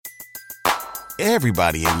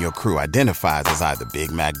Everybody in your crew identifies as either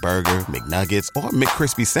Big Mac Burger, McNuggets, or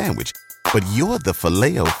McCrispy Sandwich. But you're the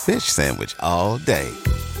Filet-O-Fish Sandwich all day.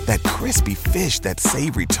 That crispy fish, that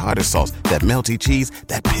savory tartar sauce, that melty cheese,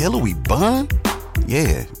 that pillowy bun.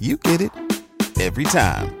 Yeah, you get it. Every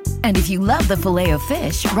time. And if you love the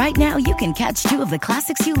Filet-O-Fish, right now you can catch two of the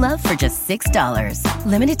classics you love for just $6.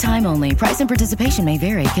 Limited time only. Price and participation may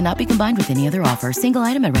vary. Cannot be combined with any other offer. Single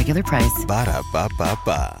item at regular price.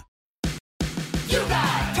 Ba-da-ba-ba-ba. You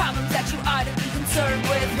got problems that you ought to be concerned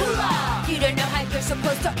with. Moolah! You don't know how you're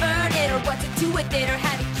supposed to earn it, or what to do with it, or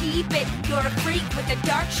how to keep it. You're a freak with a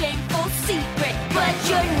dark, shameful secret. But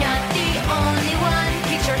you're not the only one.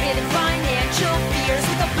 Get your hidden financial fears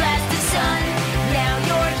with a blast of sun. Now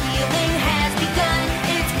your healing has begun.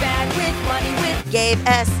 It's Bad with Money with Gabe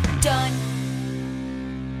S. Dunn.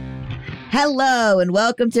 Hello and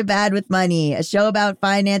welcome to Bad with Money, a show about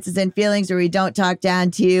finances and feelings where we don't talk down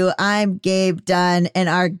to you. I'm Gabe Dunn, and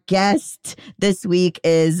our guest this week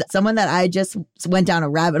is someone that I just went down a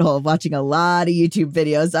rabbit hole of watching a lot of YouTube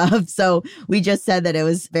videos of. So we just said that it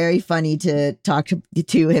was very funny to talk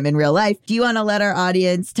to him in real life. Do you want to let our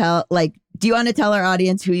audience tell our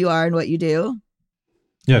audience who you are and what you do?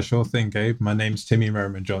 Yeah, sure thing, Gabe. My name's Timmy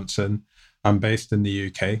Merriman Johnson. I'm based in the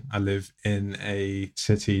UK. I live in a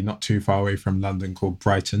city not too far away from London called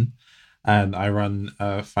Brighton, and I run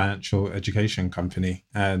a financial education company,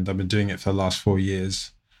 and I've been doing it for the last 4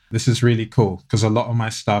 years. This is really cool because a lot of my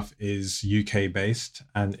stuff is UK based,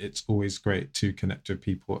 and it's always great to connect with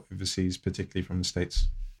people overseas, particularly from the States.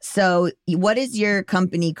 So what is your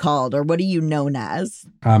company called, or what are you known as?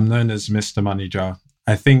 I'm known as Mr. Money Jar.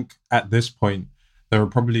 I think at this point, there are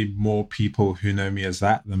probably more people who know me as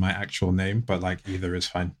that than my actual name, but like either is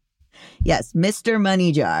fine. Yes, Mr.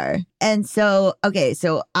 Money Jar. And so, okay,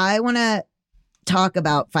 so I want to talk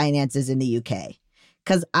about finances in the UK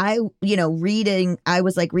because I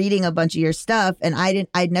was like reading a bunch of your stuff, and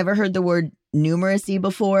I'd never heard the word numeracy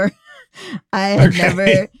before. I had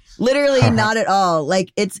never, literally not at all.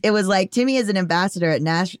 Like it was like Timmy is an ambassador at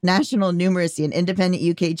National Numeracy, an independent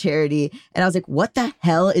UK charity. And I was like, what the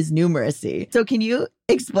hell is numeracy? So can you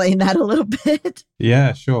explain that a little bit?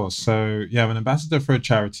 Yeah, sure. So yeah, I'm an ambassador for a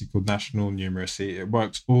charity called National Numeracy. It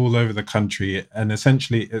works all over the country. And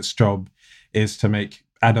essentially its job is to make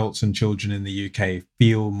adults and children in the UK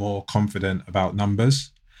feel more confident about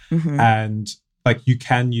numbers. Mm-hmm. And like you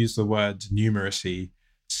can use the word numeracy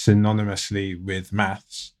synonymously with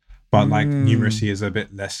maths, but like numeracy is a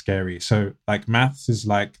bit less scary. So like maths is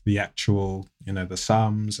like the actual, the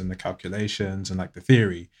sums and the calculations and like the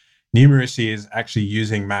theory. Numeracy is actually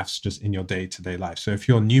using maths just in your day-to-day life. So if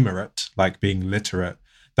you're numerate, like being literate,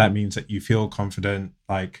 that means that you feel confident,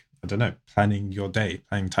 like, I don't know, planning your day,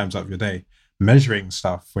 planning times out of your day, measuring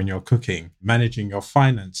stuff when you're cooking, managing your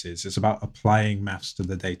finances. It's about applying maths to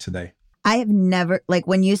the day-to-day. I have never, like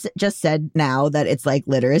when you just said now that it's like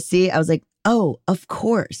literacy, I was like, oh, of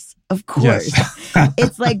course. Yes.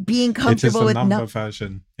 It's like being comfortable with number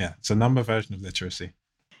version. Yeah, it's a number version of literacy.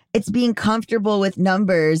 It's being comfortable with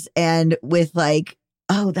numbers and with like,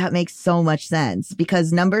 oh, that makes so much sense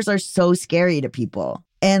because numbers are so scary to people.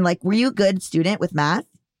 And like, were you a good student with math?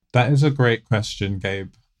 That is a great question,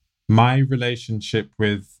 Gabe. My relationship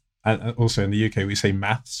with, and also in the UK, we say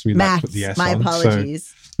maths. We like put the S my on. Apologies.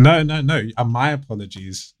 So, no. My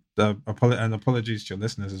apologies. And apologies to your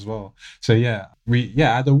listeners as well. So yeah, I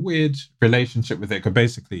had a weird relationship with it because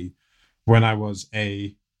basically when I was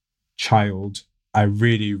a child, I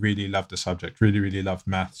really, really loved the subject, really, really loved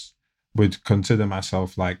maths, would consider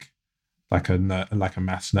myself like a nerd, like a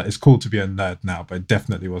maths nerd. It's cool to be a nerd now, but it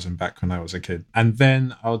definitely wasn't back when I was a kid. And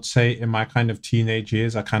then I would say in my kind of teenage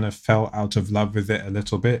years, I kind of fell out of love with it a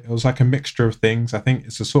little bit. It was like a mixture of things. I think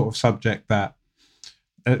it's a sort of subject that,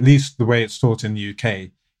 at least the way it's taught in the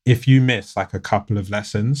UK, if you miss like a couple of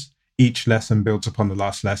lessons, each lesson builds upon the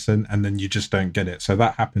last lesson, and then you just don't get it. So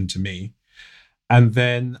that happened to me. And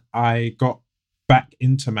then I got back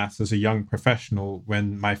into maths as a young professional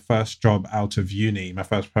when my first job out of uni, my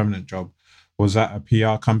first permanent job, was at a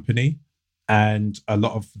PR company. And a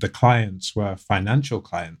lot of the clients were financial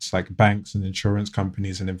clients, like banks and insurance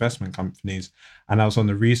companies and investment companies. And I was on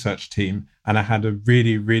the research team, and I had a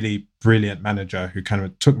really, really brilliant manager who kind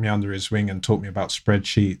of took me under his wing and taught me about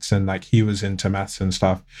spreadsheets, and like he was into maths and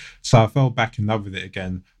stuff. So I fell back in love with it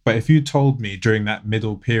again. But if you told me during that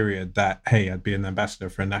middle period that, hey, I'd be an ambassador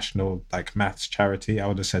for a national like maths charity, I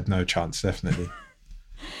would have said no chance, definitely.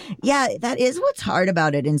 Yeah, that is what's hard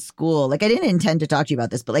about it in school. Like, I didn't intend to talk to you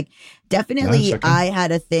about this, but like, definitely No, it's okay. I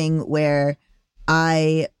had a thing where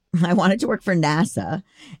I wanted to work for NASA,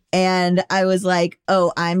 and I was like,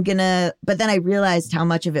 oh, but then I realized how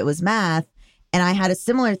much of it was math. And I had a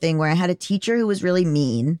similar thing where I had a teacher who was really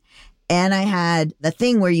mean. And I had the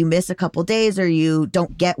thing where you miss a couple days or you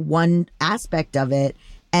don't get one aspect of it.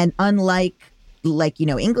 And unlike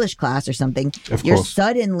English class or something, you're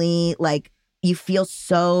suddenly like,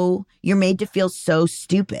 you're made to feel so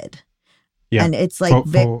stupid. Yeah. And it's like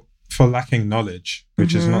for lacking knowledge,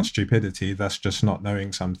 which is not stupidity, that's just not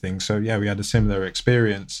knowing something. So yeah, we had a similar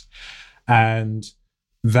experience, and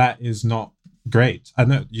that is not great. I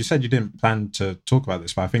know you said you didn't plan to talk about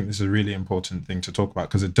this, but I think this is a really important thing to talk about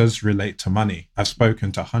because it does relate to money. I've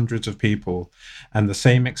spoken to hundreds of people, and the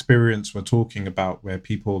same experience we're talking about, where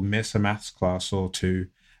people miss a maths class or two,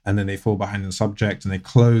 and then they fall behind in the subject and they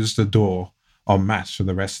close the door on maths for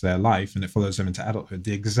the rest of their life, and it follows them into adulthood.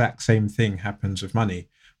 The exact same thing happens with money,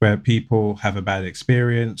 where people have a bad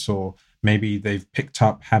experience, or maybe they've picked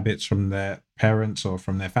up habits from their parents or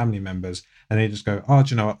from their family members, and they just go, oh,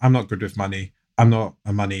 do you know what? I'm not good with money. I'm not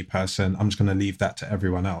a money person. I'm just going to leave that to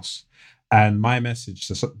everyone else. And my message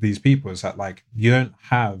to these people is that, like, you don't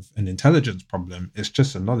have an intelligence problem. It's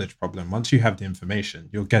just a knowledge problem. Once you have the information,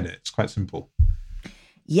 you'll get it. It's quite simple.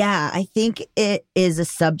 Yeah, I think it is a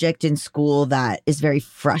subject in school that is very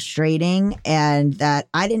frustrating, and that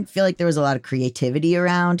I didn't feel like there was a lot of creativity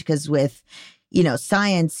around, because with,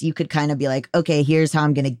 science, you could kind of be like, okay, here's how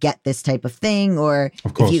I'm going to get this type of thing. Or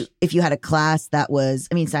if you had a class that was,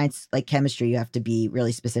 science, like chemistry, you have to be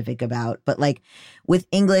really specific about. But like with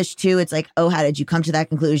English too, it's like, oh, how did you come to that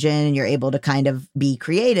conclusion? And you're able to kind of be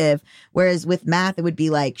creative. Whereas with math, it would be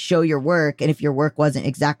like, show your work. And if your work wasn't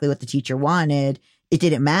exactly what the teacher wanted, it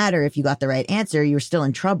didn't matter if you got the right answer, you were still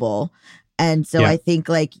in trouble. And so I think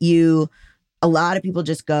a lot of people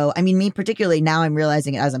just go, me particularly, now I'm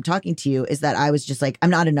realizing it as I'm talking to you, is that I was just like, I'm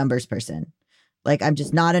not a numbers person. Like, I'm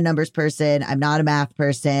just not a numbers person. I'm not a math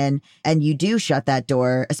person. And you do shut that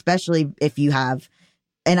door, especially if you have,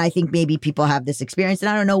 and I think maybe people have this experience, and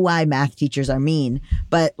I don't know why math teachers are mean,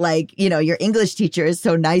 but like, your English teacher is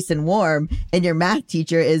so nice and warm, and your math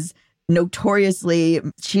teacher is notoriously,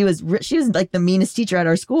 she was like the meanest teacher at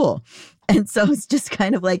our school. And so it's just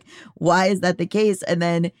kind of like, why is that the case? And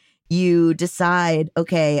then you decide,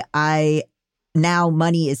 okay, now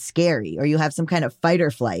money is scary, or you have some kind of fight or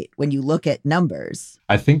flight when you look at numbers.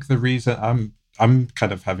 I think the reason I'm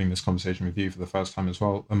kind of having this conversation with you for the first time as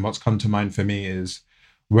well, and what's come to mind for me is,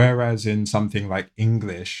 whereas in something like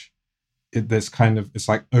English, it's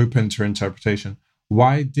like open to interpretation.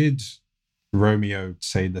 Why did Romeo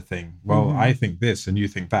say the thing? Well, I think this and you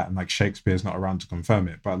think that, and like Shakespeare's not around to confirm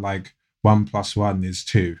it, but like 1 + 1 is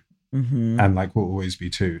 2. And like will always be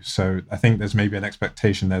 2. So I think there's maybe an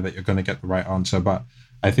expectation there that you're going to get the right answer. But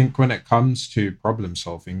I think when it comes to problem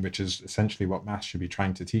solving, which is essentially what maths should be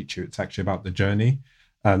trying to teach you, it's actually about the journey,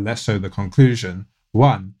 less so the conclusion,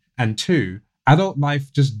 1. And 2, adult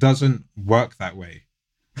life just doesn't work that way.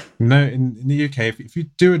 In the UK, if you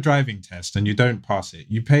do a driving test and you don't pass it,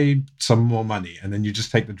 you pay some more money and then you just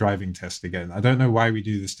take the driving test again. I don't know why we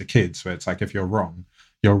do this to kids, where it's like, if you're wrong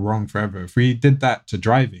forever. If we did that to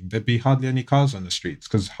driving, there'd be hardly any cars on the streets,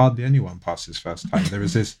 because hardly anyone passes first time. There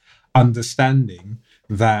is this understanding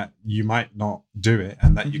that you might not do it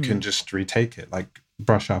and that you can just retake it, like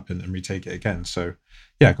brush up and retake it again. So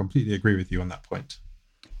yeah, I completely agree with you on that point.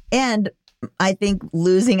 And I think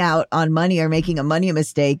losing out on money or making a money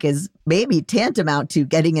mistake is maybe tantamount to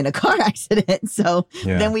getting in a car accident. So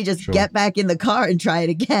then we just get back in the car and try it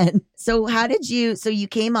again. So you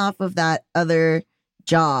came off of that other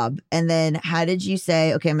job, and then how did you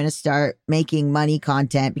say, okay, I'm going to start making money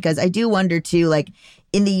content? Because I do wonder too, like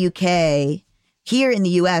in the UK, here in the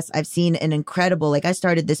US, I've seen an incredible, like I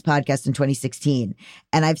started this podcast in 2016,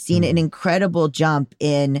 and I've seen an incredible jump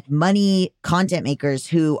in money content makers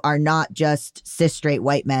who are not just cis straight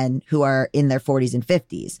white men who are in their 40s and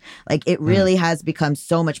 50s. Like it really has become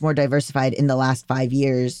so much more diversified in the last 5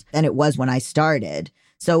 years than it was when I started.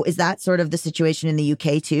 So is that sort of the situation in the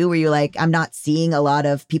UK too, where you're like, I'm not seeing a lot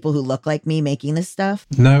of people who look like me making this stuff?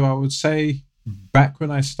 No, I would say back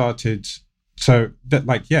when I started, so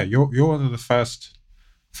that you're one of the first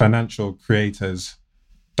financial creators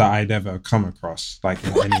that I'd ever come across, like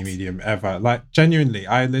in any medium ever. Like genuinely,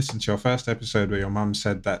 I listened to your first episode where your mum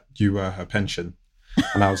said that you were her pension.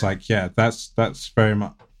 And I was like, yeah, that's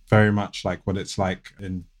very much like what it's like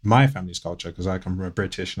in my family's culture, because I come from a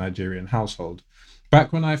British Nigerian household.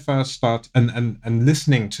 Back when I first started, and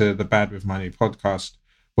listening to the Bad with Money podcast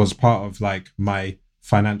was part of like my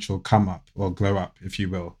financial come up or glow up, if you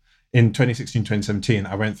will. In 2016, 2017,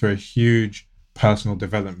 I went through a huge personal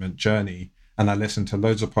development journey, and I listened to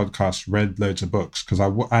loads of podcasts, read loads of books, because I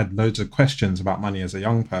had loads of questions about money as a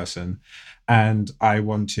young person. And I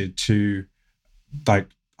wanted to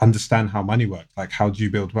understand how money works. Like, how do you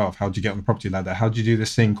build wealth? How do you get on the property ladder? How do you do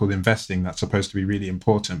this thing called investing that's supposed to be really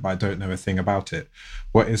important, but I don't know a thing about it?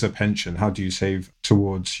 What is a pension? How do you save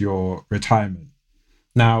towards your retirement?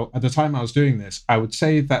 Now, at the time I was doing this, I would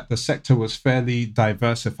say that the sector was fairly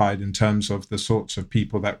diversified in terms of the sorts of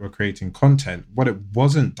people that were creating content. What it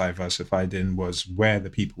wasn't diversified in was where the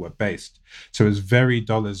people were based. So it was very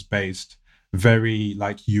dollars based, very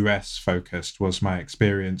like US focused was my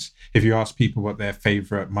experience. If you ask people what their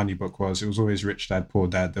favorite money book was, it was always Rich Dad, Poor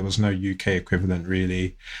Dad. There was no UK equivalent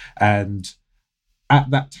really. And at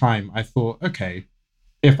that time, I thought, okay,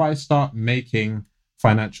 if I start making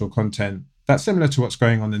financial content that's similar to what's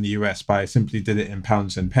going on in the US, but I simply did it in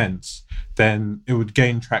pounds and pence, then it would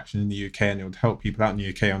gain traction in the UK and it would help people out in the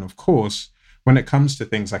UK. And of course, when it comes to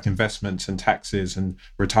things like investments and taxes and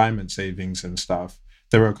retirement savings and stuff,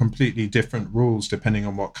 there are completely different rules depending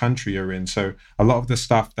on what country you're in. So a lot of the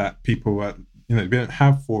stuff that people are, we don't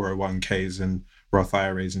have 401ks and Roth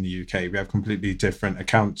IRAs in the UK. We have completely different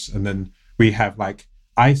accounts. And then we have like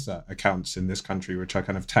ISA accounts in this country, which are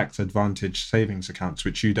kind of tax advantage savings accounts,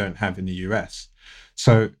 which you don't have in the US.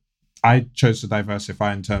 So I chose to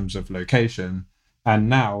diversify in terms of location. And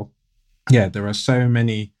now, there are so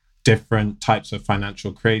many different types of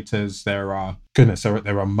financial creators. There are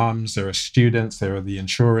mums, there are students, there are the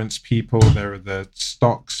insurance people, there are the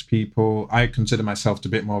stocks people. I consider myself to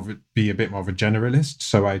be a bit more of a generalist.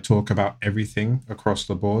 So I talk about everything across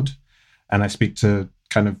the board. And I speak to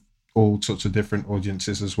kind of all sorts of different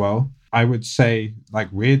audiences as well. I would say, like,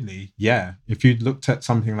 weirdly, if you'd looked at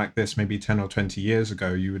something like this maybe 10 or 20 years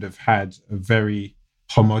ago, you would have had a very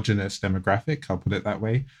homogenous demographic, I'll put it that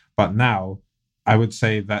way. But now I would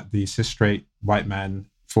say that the cis straight white man,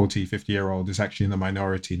 40, 50-year-old is actually in the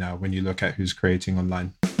minority now when you look at who's creating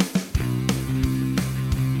online.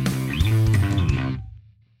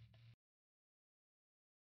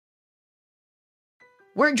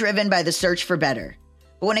 We're driven by the search for better.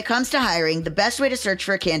 But when it comes to hiring, the best way to search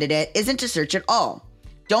for a candidate isn't to search at all.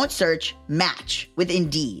 Don't search, match with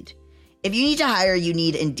Indeed. If you need to hire, you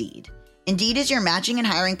need Indeed. Indeed is your matching and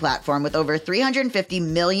hiring platform with over 350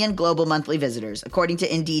 million global monthly visitors, according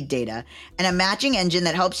to Indeed data, and a matching engine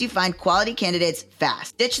that helps you find quality candidates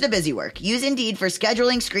fast. Ditch the busy work. Use Indeed for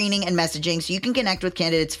scheduling, screening, and messaging so you can connect with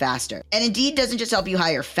candidates faster. And Indeed doesn't just help you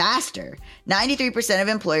hire faster. 93% of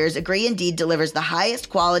employers agree Indeed delivers the highest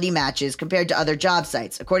quality matches compared to other job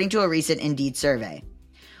sites, according to a recent Indeed survey.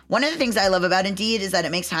 One of the things I love about Indeed is that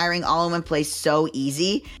it makes hiring all in one place so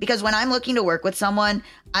easy, because when I'm looking to work with someone,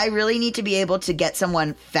 I really need to be able to get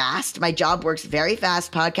someone fast. My job works very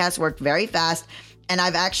fast, podcasts work very fast, and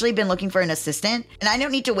I've actually been looking for an assistant, and I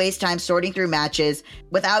don't need to waste time sorting through matches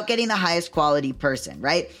without getting the highest quality person,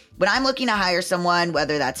 right? When I'm looking to hire someone,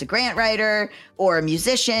 whether that's a grant writer or a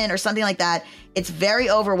musician or something like that, it's very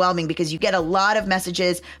overwhelming because you get a lot of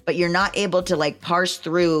messages, but you're not able to parse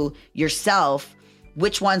through yourself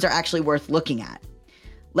which ones are actually worth looking at.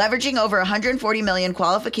 Leveraging over 140 million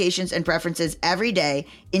qualifications and preferences every day,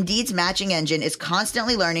 Indeed's matching engine is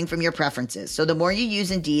constantly learning from your preferences. So the more you use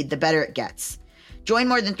Indeed, the better it gets. Join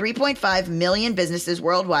more than 3.5 million businesses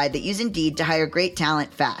worldwide that use Indeed to hire great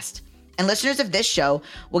talent fast. And listeners of this show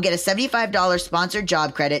will get a $75 sponsored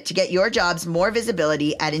job credit to get your jobs more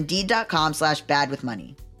visibility at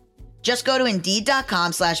Indeed.com/badwithmoney. Just go to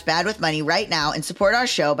Indeed.com/badwithmoney right now and support our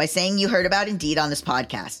show by saying you heard about Indeed on this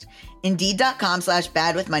podcast.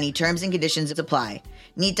 Indeed.com/badwithmoney. Terms and conditions apply.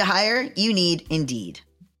 Need to hire? You need Indeed.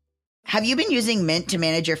 Have you been using Mint to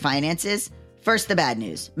manage your finances? First, the bad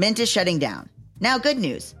news. Mint is shutting down. Now, good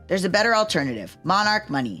news. There's a better alternative. Monarch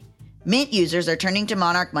Money. Mint users are turning to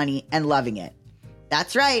Monarch Money and loving it.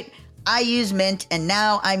 That's right. I use Mint and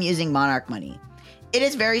now I'm using Monarch Money. It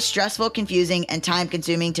is very stressful, confusing, and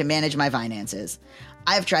time-consuming to manage my finances.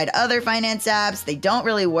 I've tried other finance apps. They don't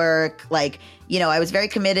really work. I was very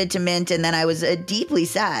committed to Mint, and then I was deeply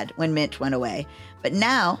sad when Mint went away. But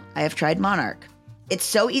now I have tried Monarch. It's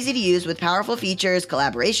so easy to use with powerful features,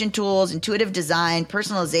 collaboration tools, intuitive design,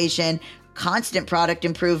 personalization, constant product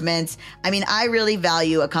improvements. I really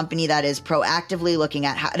value a company that is proactively looking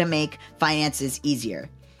at how to make finances easier.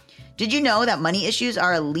 Did you know that money issues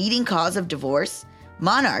are a leading cause of divorce?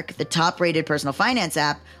 Monarch, the top-rated personal finance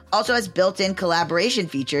app, also has built-in collaboration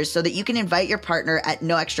features so that you can invite your partner at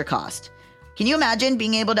no extra cost. Can you imagine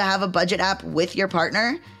being able to have a budget app with your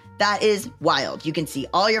partner? That is wild. You can see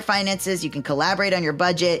all your finances, you can collaborate on your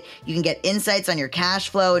budget, you can get insights on your cash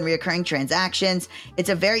flow and recurring transactions. It's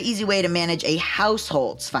a very easy way to manage a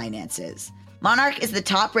household's finances. Monarch is the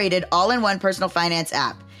top-rated all-in-one personal finance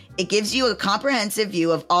app. It gives you a comprehensive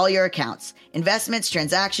view of all your accounts, investments,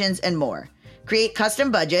 transactions, and more. Create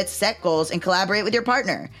custom budgets, set goals, and collaborate with your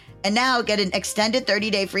partner. And now get an extended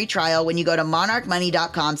 30-day free trial when you go to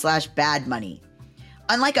monarchmoney.com/badmoney.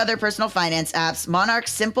 Unlike other personal finance apps,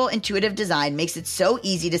 Monarch's simple, intuitive design makes it so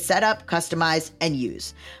easy to set up, customize, and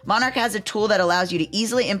use. Monarch has a tool that allows you to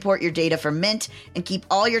easily import your data from Mint and keep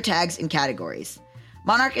all your tags and categories.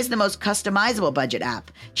 Monarch is the most customizable budget app.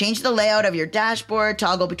 Change the layout of your dashboard,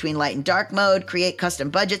 toggle between light and dark mode, create custom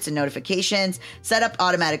budgets and notifications, set up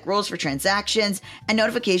automatic rules for transactions and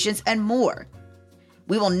notifications, and more.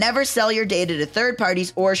 We will never sell your data to third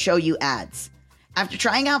parties or show you ads. After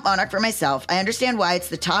trying out Monarch for myself, I understand why it's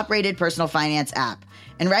the top-rated personal finance app.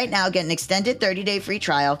 And right now, get an extended 30-day free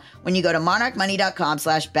trial when you go to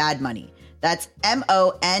monarchmoney.com/badmoney. That's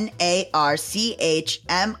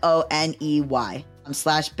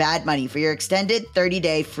MONARCHMONEY.com/badmoney for your extended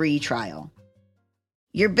 30-day free trial.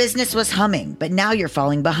 Your business was humming, but now you're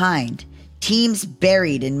falling behind. Teams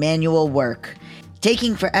buried in manual work.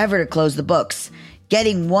 Taking forever to close the books.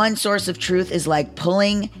 Getting one source of truth is like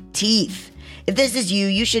pulling teeth. If this is you,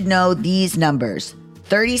 you should know these numbers.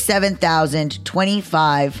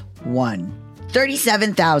 37,025 1.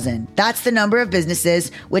 37,000. That's the number of businesses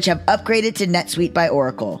which have upgraded to NetSuite by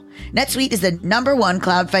Oracle. NetSuite is the #1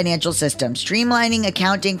 cloud financial system, streamlining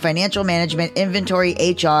accounting, financial management, inventory,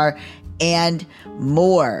 HR, and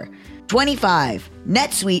more. 25.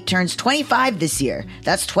 NetSuite turns 25 this year.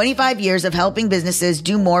 That's 25 years of helping businesses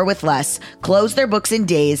do more with less, close their books in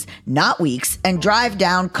days, not weeks, and drive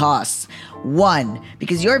down costs. 1,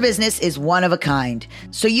 because your business is one of a kind.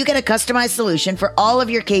 So you get a customized solution for all of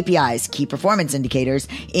your KPIs, key performance indicators,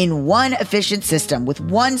 in one efficient system with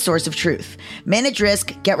one source of truth. Manage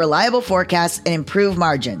risk, get reliable forecasts, and improve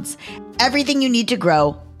margins. Everything you need to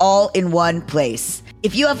grow, all in one place.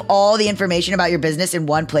 If you have all the information about your business in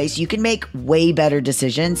one place, you can make way better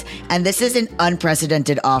decisions. And this is an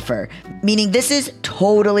unprecedented offer, meaning this is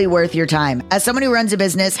totally worth your time. As someone who runs a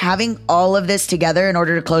business, having all of this together in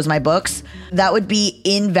order to close my books, that would be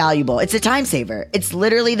invaluable. It's a time saver. It's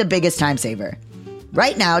literally the biggest time saver.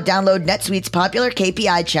 Right now, download NetSuite's popular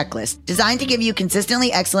KPI checklist, designed to give you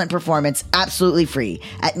consistently excellent performance absolutely free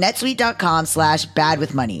at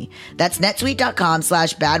netsuite.com/badwithmoney. That's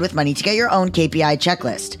netsuite.com/badwithmoney to get your own KPI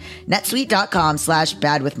checklist.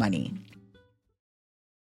 netsuite.com/badwithmoney.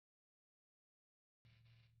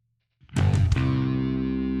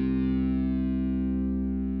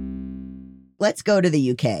 Let's go to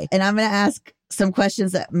the UK. And I'm going to ask some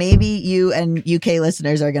questions that maybe you and UK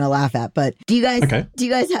listeners are going to laugh at. But do you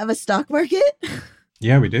guys have a stock market?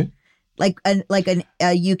 Yeah, we do. Like a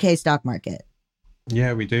UK stock market?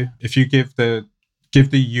 Yeah, we do. If you give the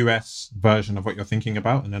US version of what you're thinking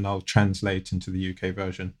about, and then I'll translate into the UK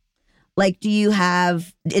version. Like, do you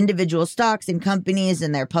have individual stocks in companies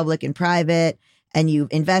and they're public and private, and you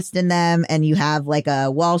invest in them, and you have like a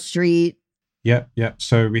Wall Street? Yep.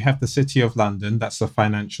 So we have the City of London. That's the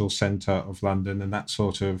financial center of London, and that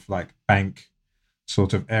sort of like bank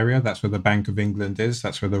sort of area. That's where the Bank of England is.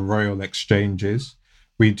 That's where the Royal Exchange is.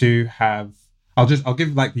 We do have, I'll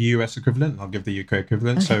give like the US equivalent. I'll give the UK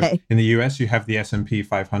equivalent. Okay. So in the US, you have the S&P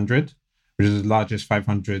 500, which is the largest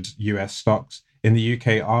 500 US stocks. In the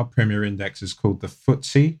UK, our premier index is called the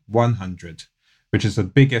FTSE 100, which is the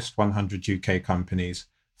biggest 100 UK companies.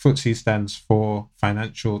 FTSE stands for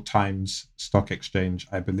Financial Times Stock Exchange,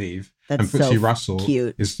 I believe. That's and FTSE so Russell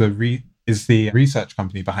cute. is the research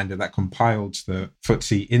company behind it that compiled the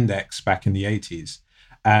FTSE index back in the 80s.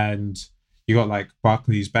 And you got like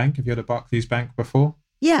Barclays Bank. Have you heard of Barclays Bank before?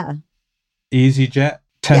 Yeah. EasyJet,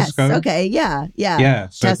 Tesco. Yes. Okay. Yeah. Yeah.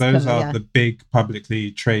 So Tesco, those are the big publicly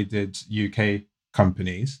traded UK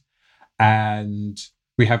companies. And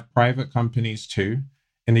we have private companies too.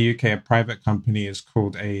 In the UK, a private company is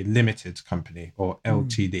called a limited company, or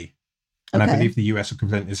LTD. And Okay. I believe the US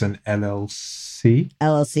equivalent is an LLC.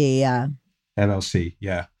 LLC. Yeah. LLC,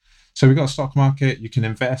 yeah. So we've got a stock market. You can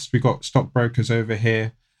invest. We've got stockbrokers over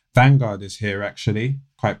here. Vanguard is here, actually.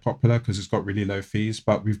 Quite popular because it's got really low fees.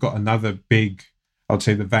 But we've got another big, I'd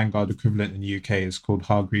say the Vanguard equivalent in the UK is called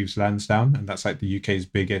Hargreaves Lansdown. And that's like the UK's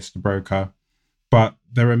biggest broker. But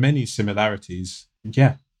there are many similarities.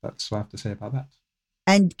 Yeah, that's what I have to say about that.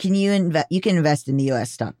 And can you invest? You can invest in the U.S.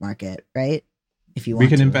 stock market, right? If you want, we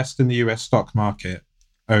can to. invest in the US stock market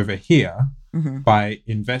over here Mm-hmm. by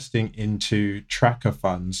investing into tracker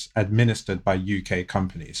funds administered by UK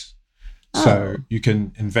companies. So you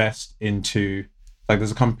can invest into, like,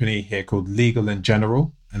 there's a company here called Legal and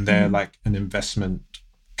General, and they're like an investment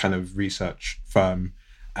kind of research firm,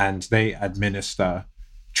 and they administer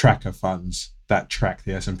tracker funds that track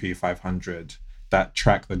the S&P 500, that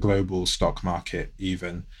track the global stock market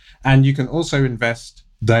even. And you can also invest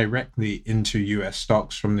directly into US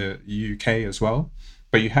stocks from the UK as well.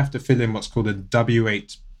 But you have to fill in what's called a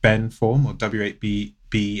W8BEN form or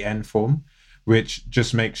W8BEN form, which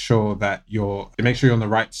just makes sure that you're on the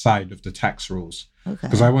right side of the tax rules. Okay.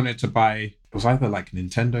 Because I wanted to buy, it was either like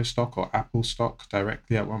Nintendo stock or Apple stock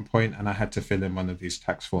directly at one point, and I had to fill in one of these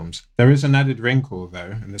tax forms. There is an added wrinkle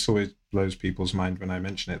though, and this always blows people's mind when I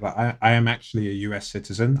mention it, that I am actually a US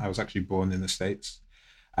citizen. I was actually born in the States.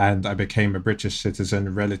 And I became a British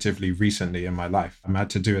citizen relatively recently in my life. I had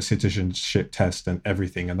to do a citizenship test and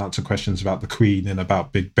everything and answer questions about the Queen and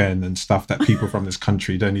about Big Ben and stuff that people from this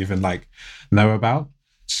country don't even know about.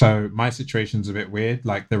 So my situation's a bit weird.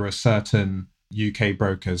 Like there are certain UK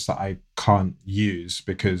brokers that I can't use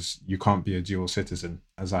because you can't be a dual citizen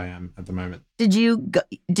as I am at the moment. Did you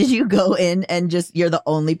go in and just, you're the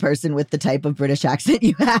only person with the type of British accent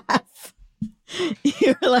you have?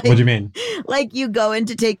 You're like, what do you mean? Like you go in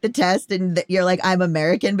to take the test and you're like, I'm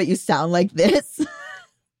American, but you sound like this.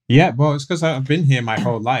 Yeah, well, it's because I've been here my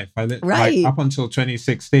whole life. Right. Like, up until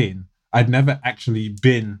 2016, I'd never actually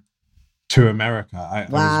been to America. I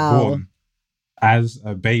was born as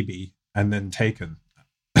a baby and then taken.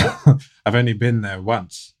 I've only been there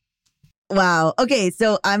once. Wow. Okay,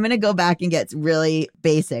 so I'm going to go back and get really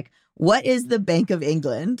basic. What is the Bank of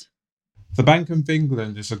England? The Bank of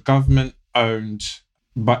England is a government-owned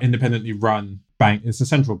but independently run bank. It's the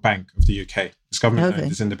central bank of the UK. It's government-owned,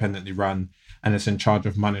 it's independently run, and it's in charge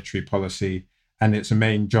of monetary policy. And its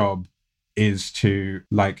main job is to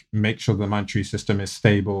make sure the monetary system is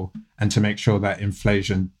stable and to make sure that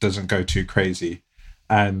inflation doesn't go too crazy.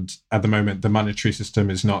 And at the moment, the monetary system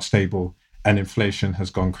is not stable and inflation has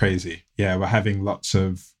gone crazy. Yeah, we're having lots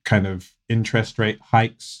of kind of interest rate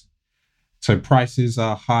hikes. So prices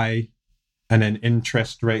are high. And then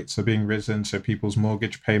interest rates are being risen, so people's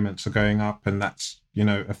mortgage payments are going up, and that's,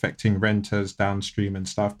 affecting renters downstream and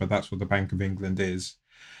stuff. But that's what the Bank of England is.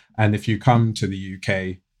 And if you come to the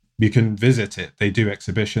UK, you can visit it. They do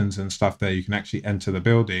exhibitions and stuff there. You can actually enter the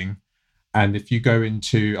building. And if you go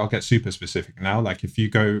into, I'll get super specific now. Like if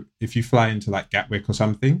you fly into Gatwick or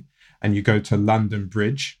something, and you go to London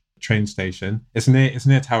Bridge train station, it's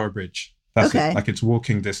near Tower Bridge. That's it. Like it's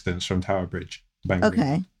walking distance from Tower Bridge. Bank of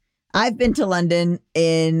England. I've been to London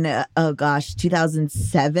in,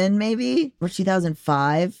 2007 maybe, or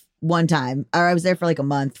 2005, one time. Or I was there for a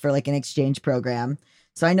month for an exchange program.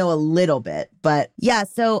 So I know a little bit. But yeah,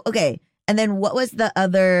 so, okay. And then what was the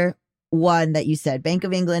other one that you said? Bank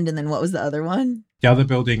of England, and then what was the other one? The other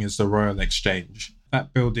building is the Royal Exchange.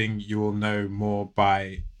 That building you will know more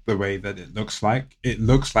by the way that it looks like. It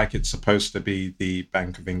looks like it's supposed to be the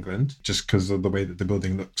Bank of England, just because of the way that the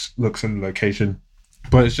building looks in the location.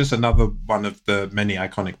 But it's just another one of the many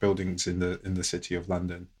iconic buildings in the city of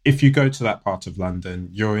London. If you go to that part of London,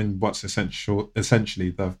 you're in what's essentially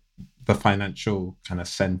the financial kind of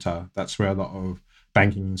center. That's where a lot of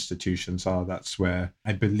banking institutions are. That's where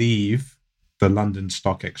I believe the London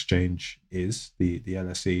Stock Exchange is, the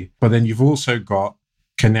LSE. But then you've also got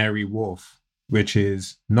Canary Wharf, which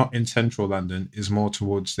is not in central London, is more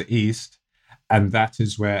towards the east. And that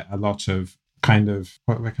is where a lot of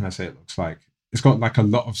where can I say it looks like? It's got a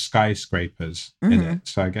lot of skyscrapers in it.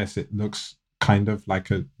 So I guess it looks kind of like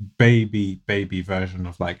a baby version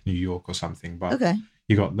of New York or something. But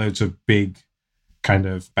you got loads of big kind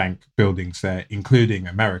of bank buildings there, including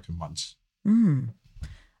American ones.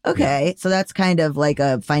 Okay. Yeah. So that's kind of like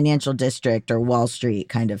a financial district or Wall Street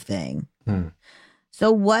kind of thing.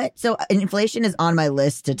 So inflation is on my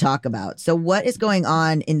list to talk about. So what is going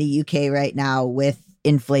on in the UK right now with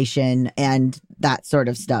inflation and that sort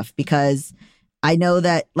of stuff? Because I know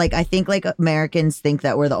that, I think, Americans think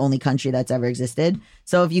that we're the only country that's ever existed.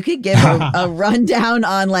 So if you could give a rundown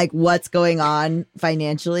on, what's going on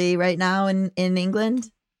financially right now in England?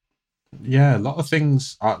 Yeah, a lot of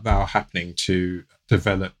things that are happening to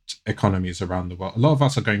developed economies around the world. A lot of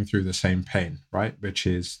us are going through the same pain, right? Which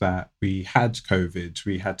is that we had COVID,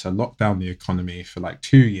 we had to lock down the economy for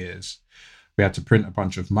 2 years. We had to print a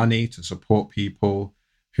bunch of money to support people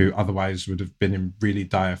who otherwise would have been in really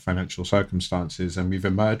dire financial circumstances. And we've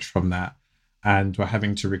emerged from that, and we're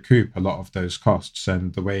having to recoup a lot of those costs.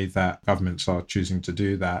 And the way that governments are choosing to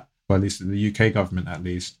do that, or at least the UK government at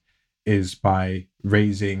least, is by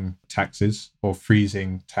raising taxes or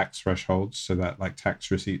freezing tax thresholds so that tax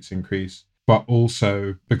receipts increase. But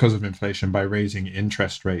also, because of inflation, by raising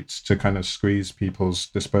interest rates to kind of squeeze people's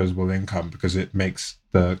disposable income, because it makes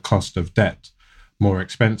the cost of debt more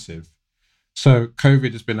expensive. So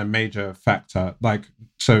COVID has been a major factor. We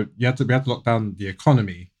had to lock down the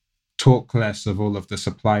economy, talk less of all of the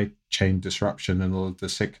supply chain disruption and all of the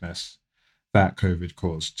sickness that COVID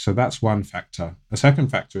caused. So that's one factor. A second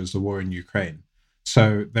factor is the war in Ukraine.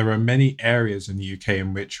 So there are many areas in the UK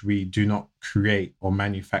in which we do not create or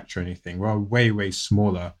manufacture anything. We're a way, way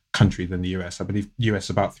smaller country than the US. I believe US is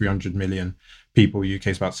about 300 million people, UK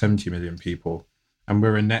is about 70 million people. And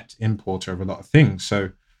we're a net importer of a lot of things.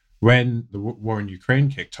 So when the war in Ukraine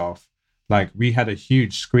kicked off, like we had a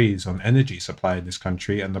huge squeeze on energy supply in this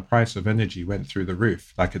country, and the price of energy went through the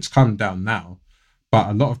roof. Like it's come down now, but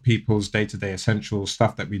a lot of people's day-to-day essential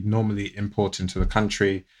stuff that we'd normally import into the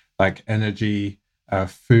country, like energy,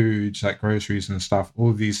 food, like groceries and stuff,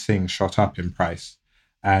 all these things shot up in price.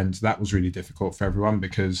 And that was really difficult for everyone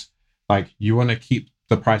because like you want to keep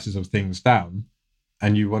the prices of things down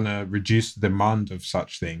and you want to reduce the demand of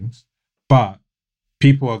such things, but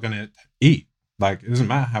people are going to eat. Like, it doesn't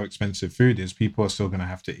matter how expensive food is, people are still going to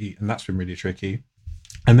have to eat. And that's been really tricky.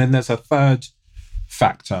 And then there's a third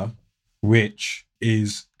factor, which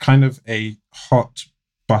is kind of a hot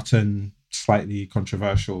button, slightly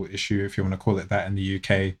controversial issue, if you want to call it that, in the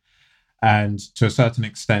UK. And to a certain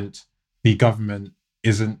extent, the government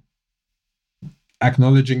isn't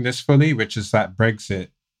acknowledging this fully, which is that Brexit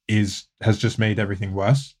has just made everything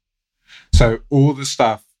worse. So all the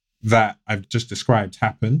stuff that I've just described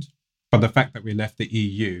happened, but the fact that we left the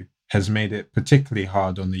EU has made it particularly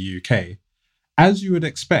hard on the UK. As you would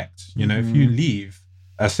expect, you know, if you leave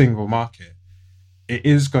a single market, it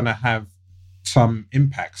is going to have some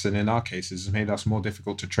impacts. And in our cases, it's made us more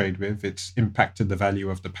difficult to trade with. It's impacted the value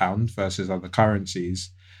of the pound versus other currencies.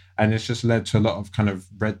 And it's just led to a lot of kind of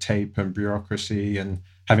red tape and bureaucracy and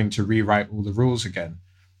having to rewrite all the rules again.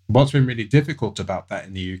 What's been really difficult about that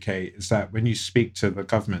in the UK is that when you speak to the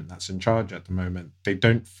government that's in charge at the moment, they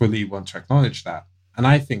don't fully want to acknowledge that. And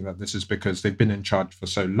I think that this is because they've been in charge for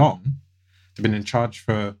so long. They've been in charge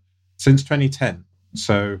since 2010.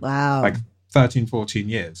 So wow. Like 13, 14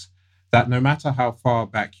 years, that no matter how far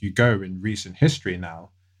back you go in recent history now,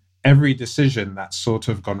 every decision that's sort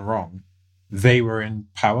of gone wrong, they were in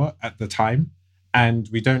power at the time. And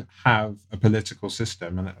we don't have a political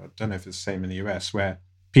system, and I don't know if it's the same in the US, where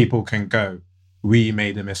people can go, we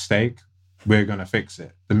made a mistake, we're going to fix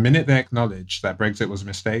it. The minute they acknowledge that Brexit was a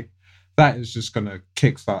mistake, that is just going to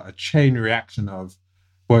kickstart a chain reaction of,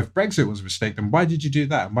 well, if Brexit was a mistake, then why did you do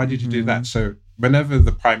that? And why did you do that? So whenever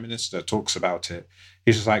the Prime Minister talks about it,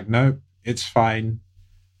 he's just like, no, it's fine.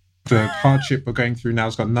 The hardship we're going through now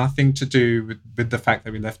has got nothing to do with the fact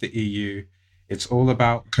that we left the EU. It's all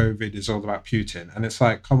about COVID. It's all about Putin. And it's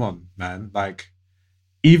like, come on, man. Like,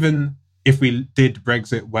 even if we did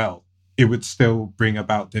Brexit well, it would still bring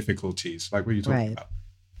about difficulties. Like, what are you talking about?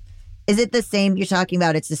 Is it the same? You're talking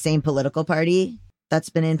about it's the same political party that's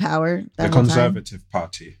been in power? The Conservative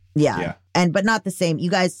Party. Yeah. But not the same.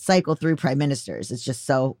 You guys cycle through prime ministers. It's just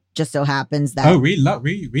so happens that. Oh, we love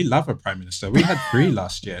a prime minister. We had 3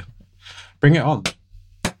 last year. Bring it on.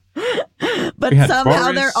 But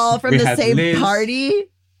somehow Boris, they're all from the same Liz.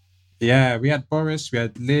 Party. Yeah, we had Boris, we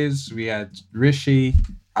had Liz, we had Rishi.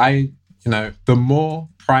 The more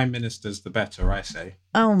prime ministers, the better, I say.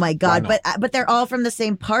 Oh my God! But they're all from the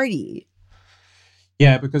same party.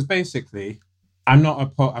 Yeah, because basically, I'm not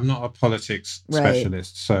a politics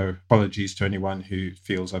specialist, so apologies to anyone who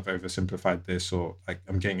feels I've oversimplified this or like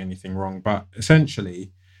I'm getting anything wrong. But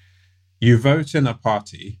essentially, you vote in a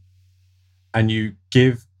party, and you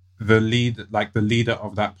give the leader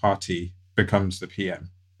of that party becomes the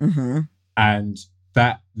PM, and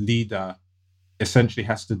that leader essentially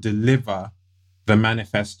has to deliver the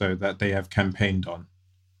manifesto that they have campaigned on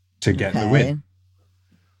to get the win.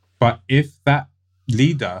 But if the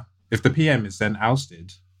PM is then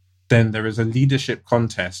ousted, then there is a leadership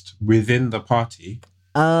contest within the party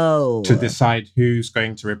to decide who's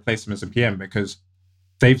going to replace them as a PM, because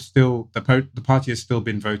the party has still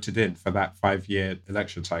been voted in for that 5-year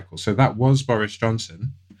election cycle. So that was Boris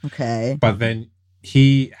Johnson. Okay. But then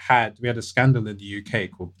we had a scandal in the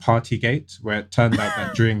UK called Partygate, where it turned out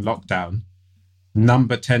that during lockdown,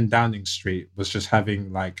 number 10 Downing Street was just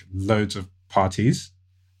having like loads of parties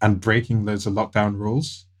and breaking loads of lockdown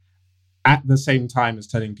rules at the same time as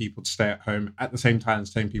telling people to stay at home, at the same time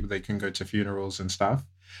as telling people they can go to funerals and stuff.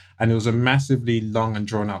 And it was a massively long and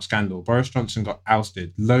drawn out scandal. Boris Johnson got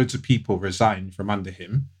ousted. Loads of people resigned from under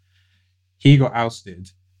him. He got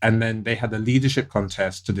ousted. And then they had a leadership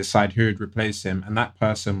contest to decide who would replace him. And that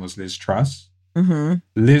person was Liz Truss.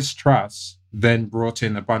 Liz Truss then brought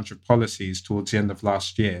in a bunch of policies towards the end of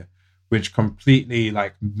last year, which completely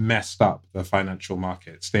like messed up the financial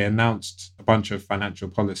markets. They announced a bunch of financial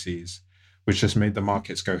policies, which just made the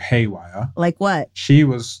markets go haywire. Like what?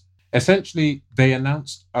 Essentially, they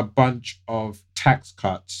announced a bunch of tax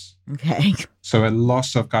cuts, Okay. so a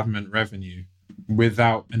loss of government revenue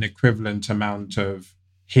without an equivalent amount of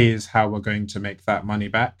here's how we're going to make that money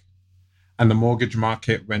back. And the mortgage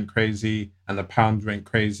market went crazy and the pound went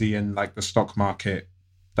crazy and like the stock market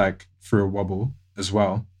like threw a wobble as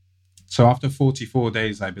well. So after 44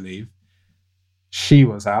 days, I believe, she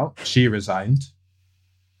was out, she resigned.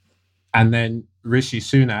 And then Rishi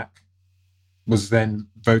Sunak was then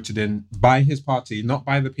voted in by his party, not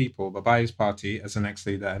by the people, but by his party as the next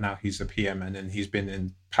leader. And now he's the PM and then he's been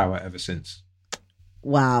in power ever since.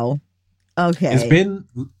 Wow. Okay.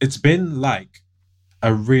 It's been like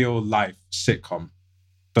a real life sitcom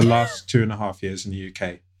the last 2.5 years in the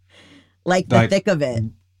UK. Like the thick of it.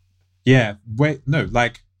 Yeah.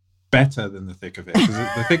 Like better than the thick of it. 'Cause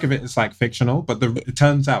the thick of it is like fictional, but it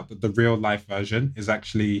turns out that the real life version is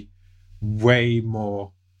actually way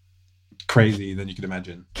more crazy than you could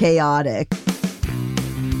imagine. Chaotic.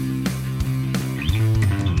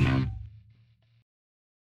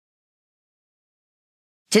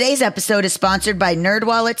 Today's episode is sponsored by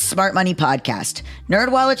NerdWallet's Smart Money Podcast.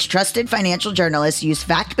 NerdWallet's trusted financial journalists use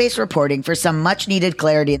fact-based reporting for some much-needed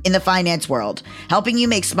clarity in the finance world, helping you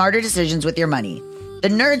make smarter decisions with your money. The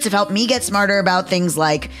nerds have helped me get smarter about things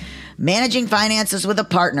like managing finances with a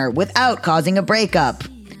partner without causing a breakup.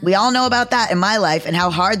 We all know about that in my life and how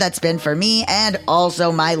hard that's been for me and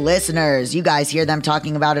also my listeners. You guys hear them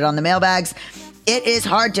talking about it on the mailbags. It is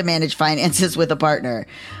hard to manage finances with a partner.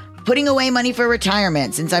 Putting away money for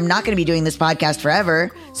retirement, since I'm not going to be doing this podcast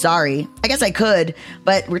forever. Sorry. I guess I could,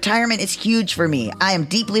 but retirement is huge for me. I am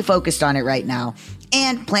deeply focused on it right now.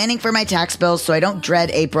 And planning for my tax bills so I don't dread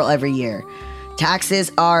April every year.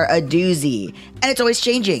 Taxes are a doozy, and it's always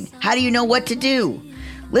changing. How do you know what to do?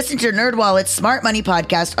 Listen to NerdWallet's Smart Money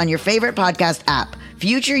Podcast on your favorite podcast app.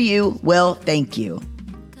 Future you will thank you.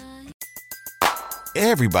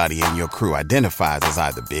 Everybody in your crew identifies as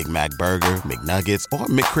either Big Mac Burger, McNuggets, or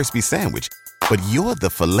McCrispy Sandwich. But you're the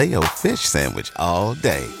Filet-O-Fish Sandwich all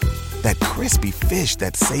day. That crispy fish,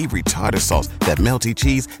 that savory tartar sauce, that melty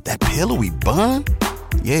cheese, that pillowy bun.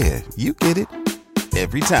 Yeah, you get it.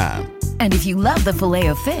 Every time. And if you love the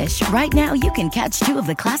Filet-O-Fish, right now you can catch 2 of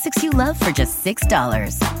the classics you love for just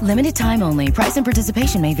 $6. Limited time only. Price and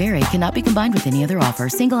participation may vary. Cannot be combined with any other offer.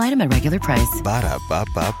 Single item at regular price.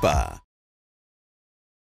 Ba-da-ba-ba-ba.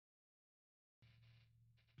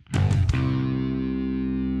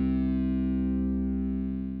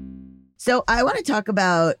 So I want to talk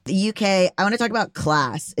about the UK. I want to talk about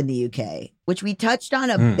class in the UK, which we touched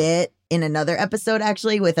on a bit in another episode,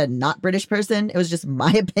 actually, with a not British person. It was just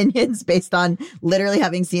my opinions based on literally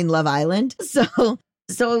having seen Love Island.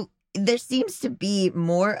 So there seems to be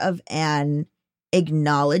more of an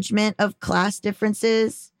acknowledgement of class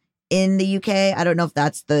differences in the UK. I don't know if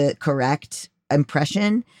that's the correct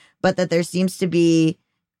impression, but that there seems to be,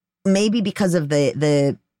 maybe because of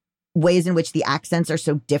the ways in which the accents are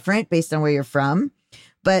so different based on where you're from.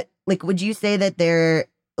 But like, would you say that they're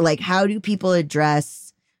like, how do people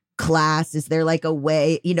address class? Is there like a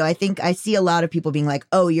way, I think I see a lot of people being like,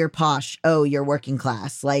 oh, you're posh. Oh, you're working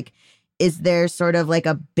class. Like, is there sort of like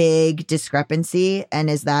a big discrepancy? And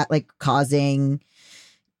is that like causing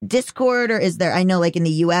discord? Or is there, I know like in the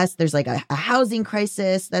US, there's like a housing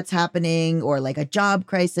crisis that's happening or like a job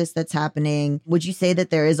crisis that's happening. Would you say that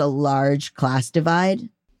there is a large class divide?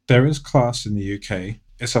 There is class in the UK.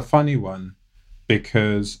 It's a funny one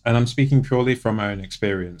because, and I'm speaking purely from my own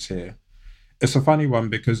experience here, it's a funny one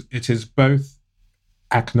because it is both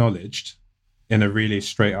acknowledged in a really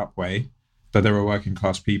straight up way that there are working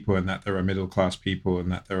class people and that there are middle class people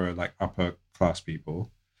and that there are like upper class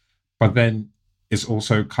people, but then it's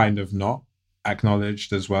also kind of not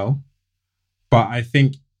acknowledged as well. But I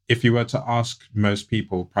think if you were to ask most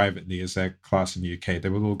people privately, is there class in the UK? They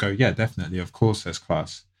will all go, yeah, definitely. Of course there's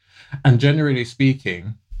class. And generally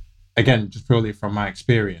speaking, again, just purely from my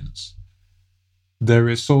experience, there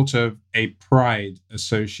is sort of a pride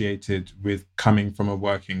associated with coming from a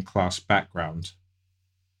working class background.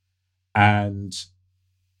 And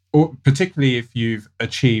particularly if you've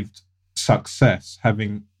achieved success,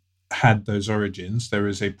 having had those origins, there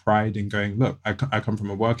is a pride in going, look, I come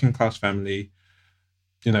from a working class family.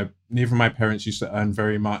 Neither of my parents used to earn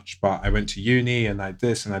very much, but I went to uni and I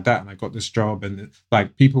this and I that and I got this job. And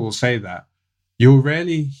like people will say that. You'll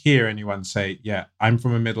rarely hear anyone say, yeah, I'm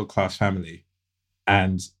from a middle class family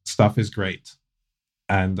and stuff is great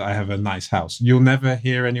and I have a nice house. You'll never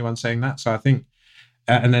hear anyone saying that. So I think,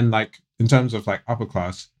 and then like in terms of like upper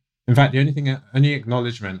class, in fact, the only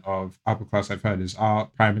acknowledgement of upper class I've heard is our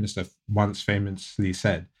prime minister once famously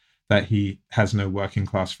said that he has no working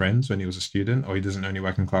class friends when he was a student, or he doesn't know any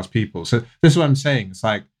working class people. So this is what I'm saying. It's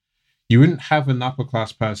like, you wouldn't have an upper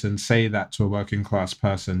class person say that to a working class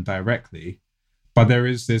person directly, but there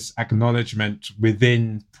is this acknowledgement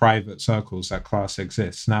within private circles that class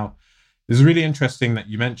exists. Now, it's really interesting that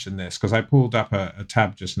you mentioned this, because I pulled up a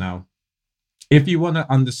tab just now. If you want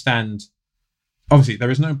to understand, obviously,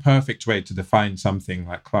 there is no perfect way to define something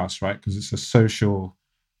like class, right? Because it's a social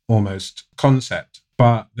almost concept.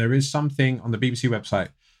 But there is something on the BBC website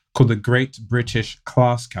called the Great British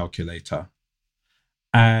Class Calculator.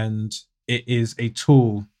 And it is a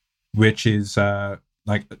tool which is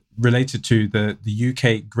related to the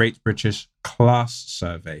UK Great British Class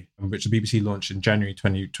Survey, which the BBC launched in January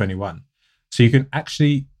 2021. So you can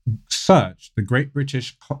actually search the Great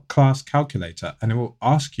British Class Calculator, and it will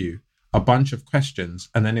ask you a bunch of questions,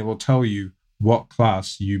 and then it will tell you what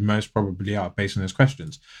class you most probably are based on those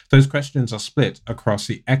questions. Those questions are split across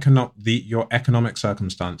your economic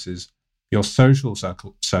circumstances, your social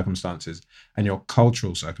circumstances, and your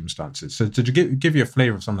cultural circumstances. So to give you a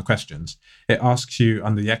flavor of some of the questions, it asks you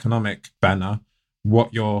under the economic banner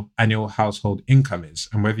what your annual household income is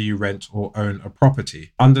and whether you rent or own a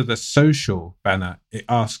property. Under the social banner, it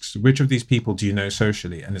asks which of these people do you know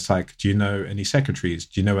socially? And it's like, do you know any secretaries?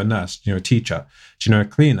 Do you know a nurse? Do you know a teacher? Do you know a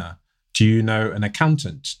cleaner? Do you know an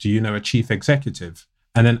accountant? Do you know a chief executive?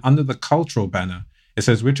 And then under the cultural banner, it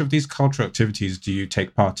says, which of these cultural activities do you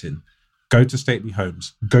take part in? Go to stately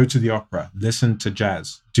homes, go to the opera, listen to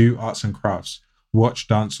jazz, do arts and crafts, watch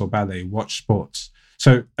dance or ballet, watch sports.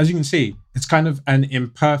 So as you can see, it's kind of an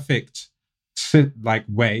imperfect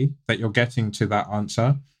way that you're getting to that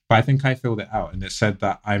answer. But I think I filled it out, and it said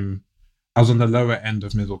that I was on the lower end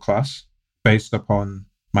of middle class based upon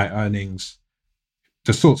my earnings,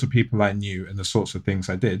 the sorts of people I knew and the sorts of things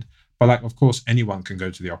I did. But like, of course, anyone can go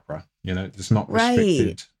to the opera. You know, it's not restricted.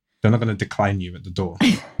 Right. They're not going to decline you at the door.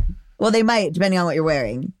 Well, they might, depending on what you're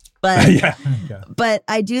wearing. But yeah. But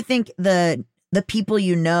I do think the people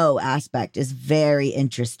you know aspect is very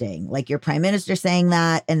interesting. Like your prime minister saying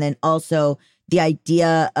that, and then also the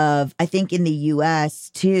idea of, I think in the US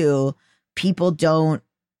too, people don't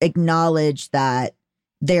acknowledge that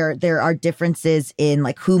there are differences in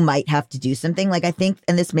like who might have to do something. Like I think,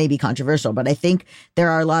 and this may be controversial, but I think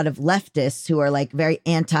there are a lot of leftists who are like very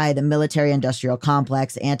anti the military industrial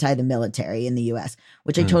complex, anti the military in the US,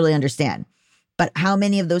 which I totally understand. But how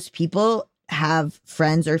many of those people have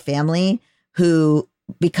friends or family who,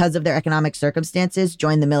 because of their economic circumstances,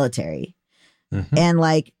 join the military? Mm-hmm. And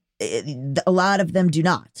like a lot of them do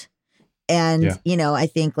not. And, you know, I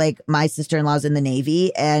think like my sister-in-law's in the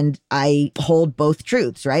Navy, and I hold both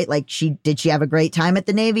truths, right? Like did she have a great time at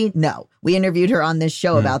the Navy? No. We interviewed her on this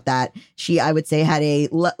show about that. She, I would say, had a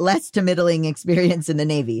less to middling experience in the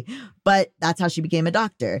Navy, but that's how she became a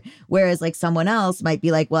doctor. Whereas like someone else might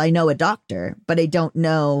be like, well, I know a doctor, but I don't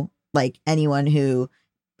know like anyone who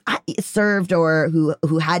served or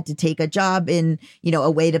who had to take a job in, you know,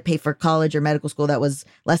 a way to pay for college or medical school that was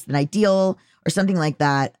less than ideal or something like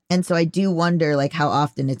that. And so I do wonder like how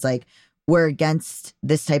often it's like we're against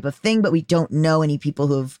this type of thing, but we don't know any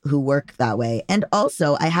people who work that way. And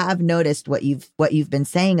also I have noticed what you've been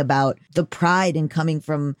saying about the pride in coming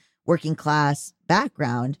from working class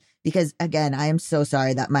background, because again, I am so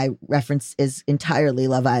sorry that my reference is entirely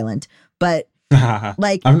Love Island, but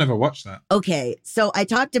like I've never watched that. Okay, so I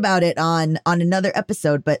talked about it on another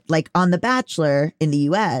episode, but like on The Bachelor in the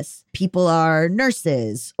US, people are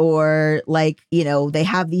nurses or like, you know, they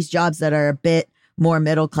have these jobs that are a bit more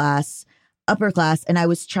middle class, upper class. And I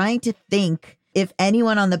was trying to think if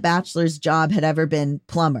anyone on The Bachelor's job had ever been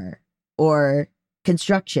plumber or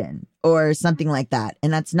construction or something like that.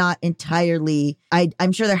 And that's not entirely,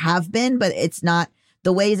 I'm sure there have been, but it's not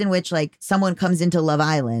the ways in which like someone comes into Love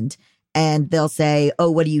Island and they'll say,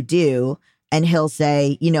 oh, what do you do? And he'll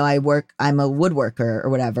say, you know, I'm a woodworker or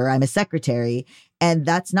whatever. I'm a secretary. And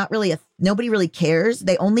that's not really nobody really cares.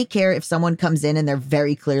 They only care if someone comes in and they're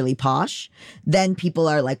very clearly posh. Then people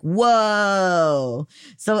are like, whoa.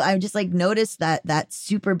 So I just like noticed that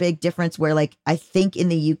super big difference where like, I think in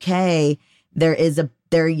the UK,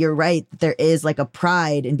 you're right. There is like a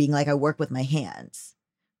pride in being like, I work with my hands.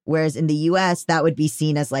 Whereas in the US, that would be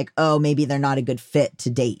seen as like, oh, maybe they're not a good fit to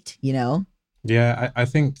date, you know? Yeah, I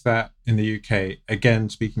think that in the UK, again,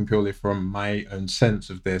 speaking purely from my own sense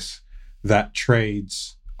of this, that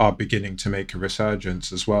trades are beginning to make a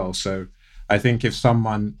resurgence as well. So I think if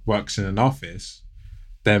someone works in an office,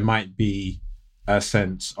 there might be a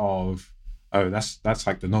sense of, oh, that's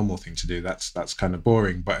like the normal thing to do. That's kind of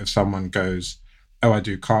boring. But if someone goes, oh, I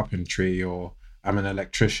do carpentry or I'm an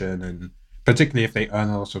electrician and particularly if they earn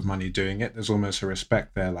a lot of money doing it, there's almost a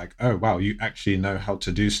respect there, like, oh, wow, you actually know how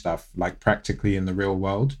to do stuff, like practically in the real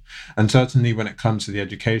world. And certainly when it comes to the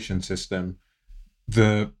education system,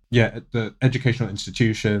 the educational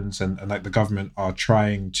institutions and like the government are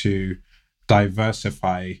trying to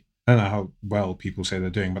diversify. I don't know how well people say they're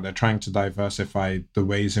doing, but they're trying to diversify the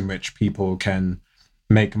ways in which people can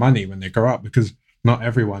make money when they grow up, because not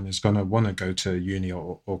everyone is going to want to go to uni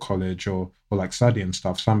or college or like study and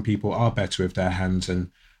stuff. Some people are better with their hands,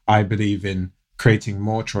 and I believe in creating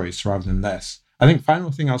more choice rather than less. I think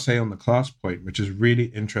final thing I'll say on the class point, which is really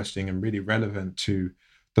interesting and really relevant to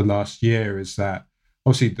the last year, is that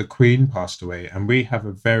obviously the Queen passed away, and we have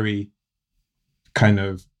a very kind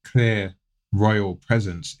of clear royal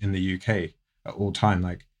presence in the UK at all time.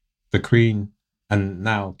 Like the Queen and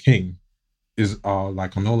now King are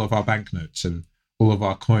like on all of our banknotes and all of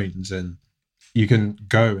our coins, and you can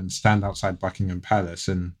go and stand outside Buckingham Palace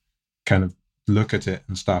and kind of look at it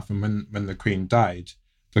and stuff. And when the Queen died,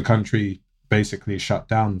 the country basically shut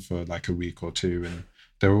down for like a week or two, and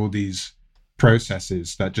there were all these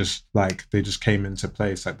processes that just like they just came into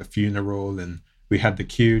place, like the funeral, and we had the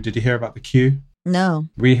queue. Did you hear about the queue? No.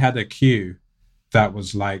 We had a queue that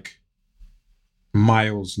was like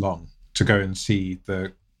miles long to go and see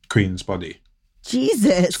the Queen's body.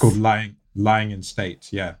 Jesus. It's called lying in state.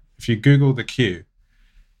 Yeah. If you Google the queue,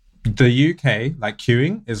 the UK, like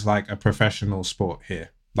queuing is like a professional sport here.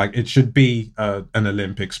 Like it should be an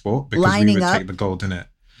Olympic sport, because we would take the gold in it.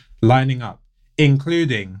 Lining up,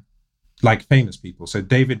 including like famous people. So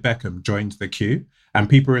David Beckham joined the queue, and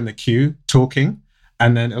people were in the queue talking.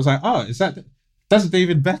 And then it was like, oh, that's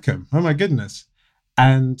David Beckham. Oh my goodness.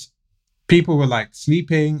 And people were like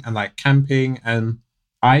sleeping and like camping. And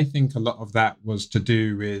I think a lot of that was to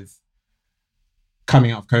do with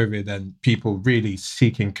coming out of COVID and people really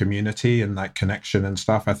seeking community and like connection and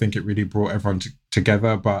stuff. I think it really brought everyone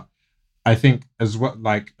together. But I think as well,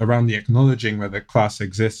 like around the acknowledging where the class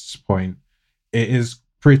exists point, it is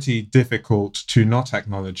pretty difficult to not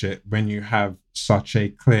acknowledge it when you have such a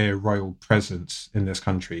clear royal presence in this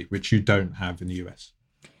country, which you don't have in the US.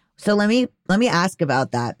 So let me ask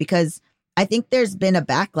about that, because I think there's been a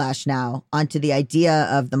backlash now onto the idea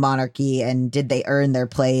of the monarchy, and did they earn their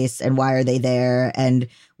place, and why are they there, and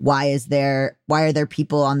why are there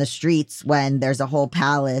people on the streets when there's a whole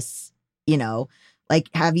palace, you know? Like,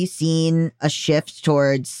 have you seen a shift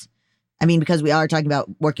towards, I mean, because we are talking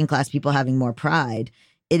about working class people having more pride,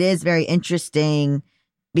 it is very interesting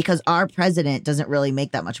because our president doesn't really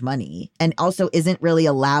make that much money, and also isn't really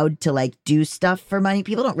allowed to like do stuff for money.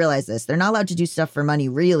 People don't realize this. They're not allowed to do stuff for money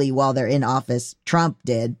really while they're in office. Trump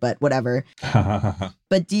did, but whatever.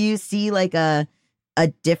 But do you see like a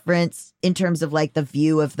difference in terms of like the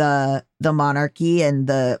view of the monarchy and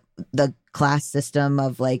the class system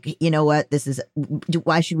of like, you know what,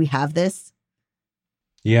 why should we have this?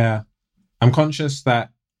 Yeah, I'm conscious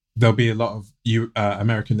that there'll be a lot of you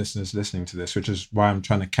American listeners listening to this, which is why I'm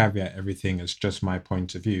trying to caveat everything as just my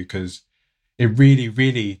point of view, because it really,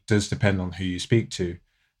 really does depend on who you speak to.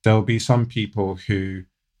 There'll be some people who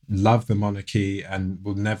love the monarchy and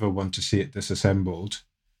will never want to see it disassembled.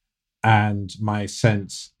 And my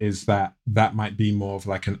sense is that that might be more of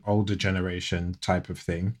like an older generation type of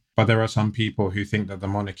thing. But there are some people who think that the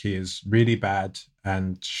monarchy is really bad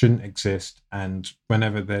and shouldn't exist. And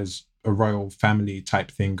whenever there's a royal family type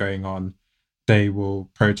thing going on, they will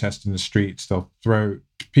protest in the streets. They'll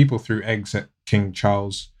people threw eggs at King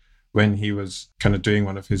Charles when he was kind of doing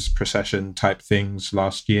one of his procession type things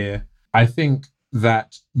last year. I think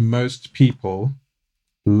that most people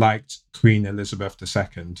liked Queen Elizabeth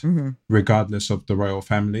II, regardless of the royal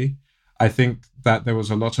family. I think that there was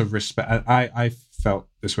a lot of respect. I felt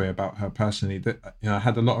this way about her personally, that I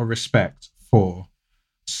had a lot of respect for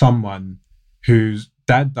someone whose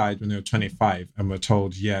dad died when they were 25 and were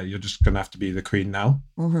told, yeah, you're just going to have to be the Queen now.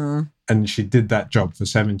 And she did that job for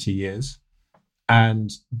 70 years.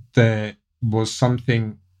 And there was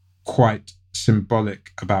something quite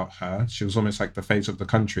symbolic about her. She was almost like the face of the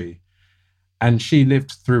country. And she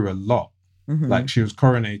lived through a lot. Like she was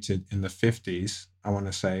coronated in the 50s, I want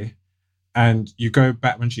to say. And you go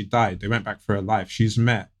back when she died, they went back for her life. She's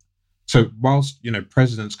met. So whilst,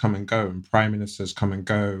 presidents come and go and prime ministers come and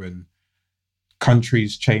go and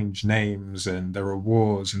countries change names and there are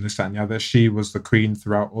wars and this, that, and the other, she was the Queen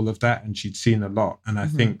throughout all of that, and she'd seen a lot. And I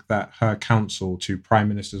think that her counsel to prime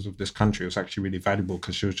ministers of this country was actually really valuable,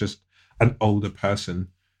 because she was just an older person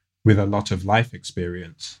with a lot of life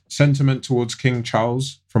experience. Sentiment towards King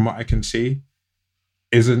Charles, from what I can see,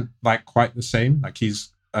 isn't like quite the same. Like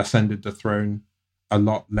he's ascended the throne a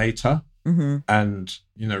lot later, and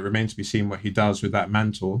remains to be seen what he does with that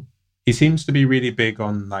mantle. He seems to be really big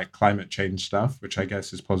on like climate change stuff, which I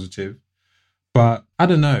guess is positive. But I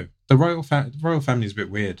don't know. The royal family is a bit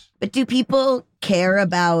weird. But do people care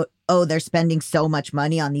about, oh, they're spending so much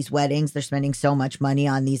money on these weddings, they're spending so much money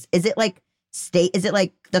on these? Is it like is it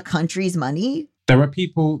like the country's money? There are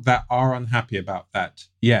people that are unhappy about that,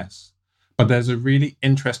 yes. But there's a really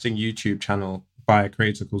interesting YouTube channel by a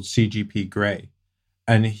creator called CGP Grey.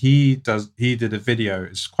 And he did a video,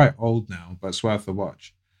 it's quite old now, but it's worth a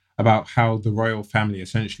watch, about how the royal family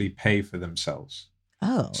essentially pay for themselves.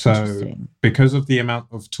 Oh, so interesting. Because of the amount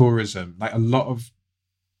of tourism, like a lot of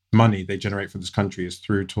money they generate for this country is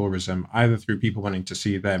through tourism, either through people wanting to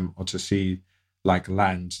see them or to see like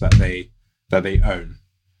lands that they own.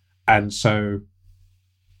 And so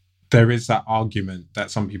there is that argument that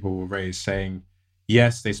some people will raise saying,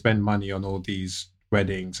 yes, they spend money on all these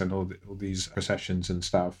weddings and all these processions and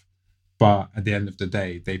stuff, but at the end of the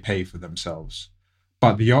day, they pay for themselves.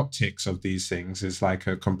 But the optics of these things is like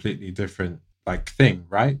a completely different like thing,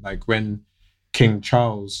 right? Like when King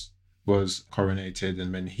Charles was coronated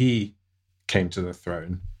and when he came to the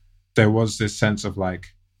throne, there was this sense of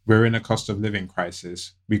like, we're in a cost of living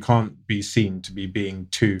crisis. We can't be seen to be being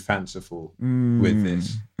too fanciful with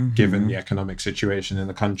this, given the economic situation in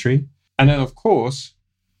the country. And then, of course,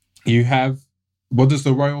 you have, what does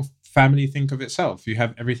the royal family think of itself? You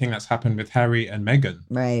have everything that's happened with Harry and Meghan.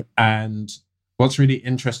 Right. And what's really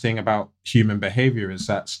interesting about human behavior is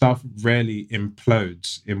that stuff rarely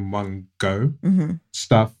implodes in one go. Mm-hmm.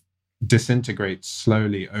 Stuff disintegrates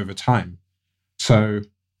slowly over time. So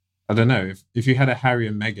I don't know, if you had a Harry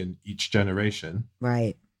and Meghan each generation,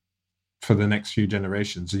 right, for the next few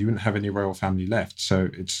generations, you wouldn't have any royal family left. So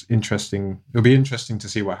it's interesting. It'll be interesting to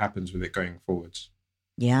see what happens with it going forwards.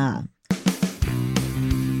 Yeah.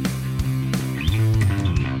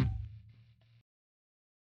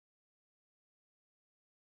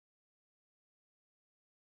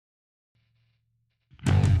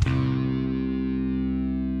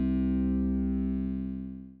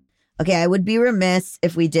 Okay, I would be remiss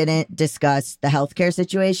if we didn't discuss the healthcare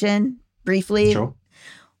situation briefly. Sure.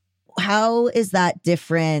 How is that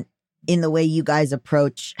different in the way you guys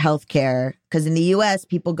approach healthcare? Because in the US,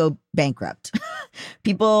 people go bankrupt.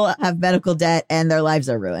 People have medical debt and their lives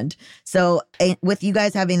are ruined. So with you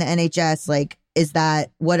guys having the NHS, like, is that,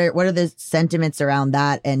 what are the sentiments around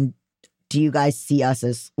that? And do you guys see us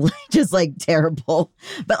as just like terrible?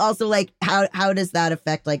 But also like, how does that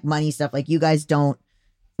affect like money stuff? Like you guys don't,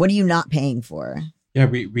 what are you not paying for? Yeah,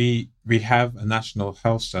 we have a national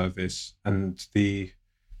health service, and the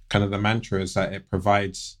kind of the mantra is that it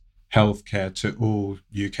provides healthcare to all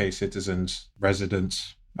UK citizens,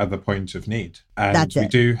 residents at the point of need. And that's it. We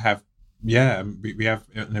do have, yeah, we have,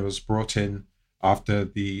 and it was brought in after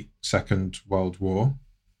the Second World War.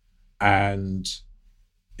 And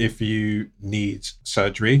if you need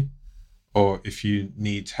surgery or if you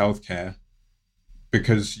need healthcare,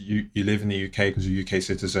 because you live in the UK, because you're a UK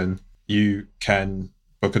citizen, you can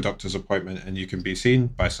book a doctor's appointment and you can be seen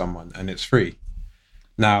by someone and it's free.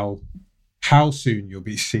 Now, how soon you'll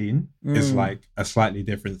be seen is like a slightly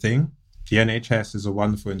different thing. The NHS is a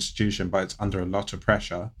wonderful institution, but it's under a lot of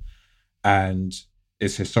pressure and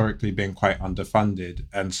it's historically been quite underfunded.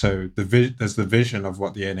 And so there's the vision of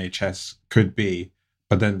what the NHS could be,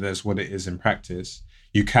 but then there's what it is in practice.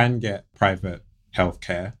 You can get private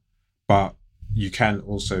healthcare, but you can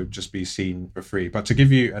also just be seen for free. But to give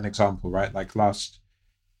you an example, right? Like last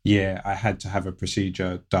year, I had to have a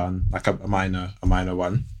procedure done, like a minor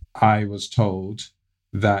one. I was told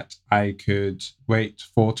that I could wait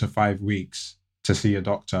 4 to 5 weeks to see a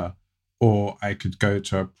doctor, or I could go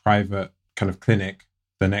to a private kind of clinic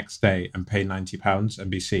the next day and pay £90 and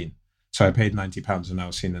be seen. So I paid £90 and I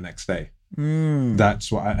was seen the next day.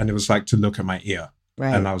 That's what and it was like to look at my ear.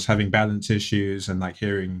 Right. And I was having balance issues and like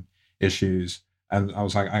hearing issues. And I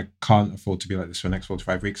was like, I can't afford to be like this for the next 4 to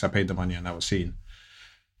 5 weeks. I paid the money and I was seen.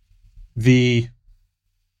 The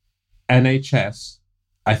NHS,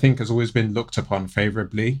 I think, has always been looked upon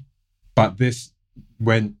favorably, but this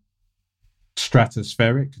went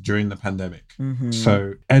stratospheric during the pandemic. Mm-hmm.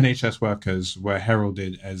 So NHS workers were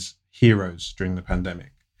heralded as heroes during the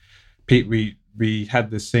pandemic. Pete, we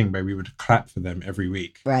had this thing where we would clap for them every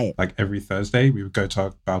week. Right. Like every Thursday, we would go to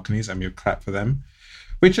our balconies and we would clap for them,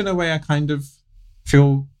 which in a way I kind of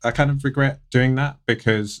regret doing that,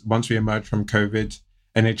 because once we emerged from COVID,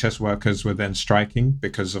 NHS workers were then striking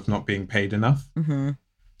because of not being paid enough. Mm-hmm.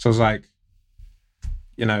 So I was like,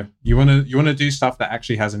 you know, you want to do stuff that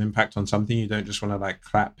actually has an impact on something. You don't just want to like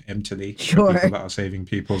clap emptily for people that are saving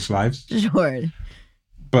people's lives. Sure.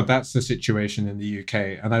 But that's the situation in the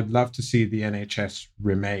UK. And I'd love to see the NHS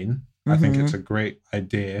remain. Mm-hmm. I think it's a great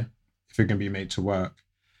idea. if it can be made to work.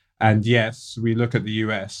 And yes, we look at the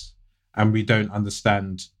US and we don't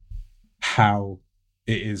understand how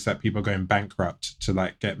it is that people are going bankrupt to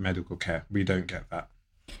like get medical care. We don't get that.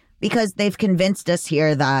 Because they've convinced us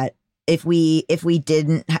here that if we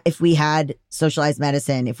had socialized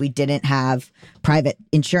medicine, if we didn't have private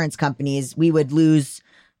insurance companies, we would lose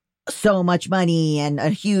so much money and a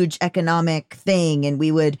huge economic thing, and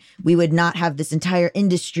we would not have this entire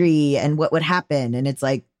industry, and what would happen. And it's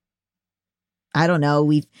like, I don't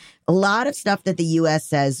know, a lot of stuff that the US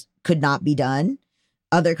says could not be done,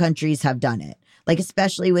 other countries have done it. Like,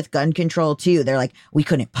 especially with gun control too. They're like, we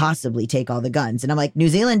couldn't possibly take all the guns. And I'm like, New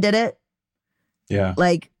Zealand did it. Yeah.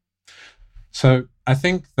 Like, so I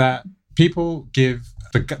think that people give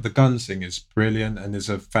the guns thing is brilliant and is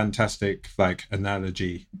a fantastic like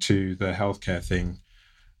analogy to the healthcare thing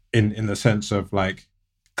in the sense of like,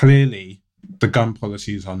 clearly the gun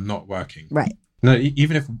policies are not working. Right. No,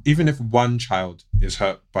 even if one child is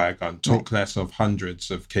hurt by a gun, talk less of hundreds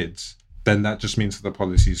of kids, then that just means that the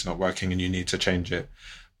policy is not working and you need to change it.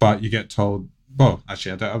 But you get told, well,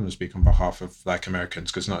 actually, I'm going to speak on behalf of like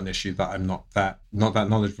Americans because it's not an issue that I'm not that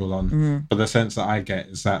knowledgeable on. Mm-hmm. But the sense that I get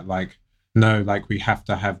is that like, no, like we have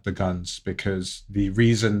to have the guns because the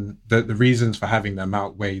reasons for having them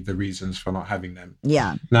outweigh the reasons for not having them.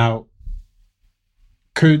 Yeah. Now,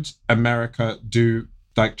 could America do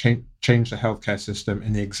like change the healthcare system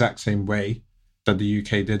in the exact same way that the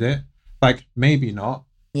UK did it? Like, maybe not.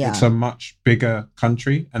 Yeah. It's a much bigger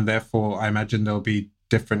country, and therefore I imagine there'll be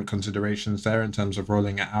different considerations there in terms of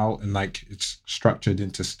rolling it out, and like it's structured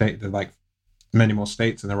into there are like many more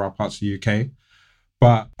states than there are parts of the UK.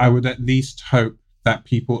 But I would at least hope that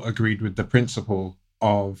people agreed with the principle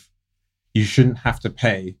of you shouldn't have to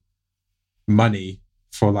pay money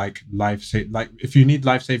for like if you need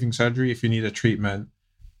life-saving surgery, if you need a treatment,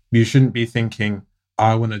 you shouldn't be thinking,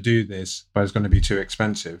 I want to do this, but it's going to be too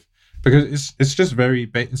expensive. Because it's just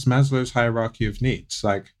it's Maslow's hierarchy of needs.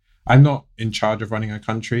 Like, I'm not in charge of running a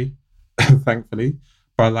country, thankfully.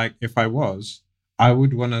 But like, if I was, I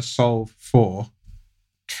would want to solve for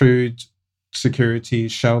food, security,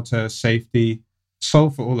 shelter, safety,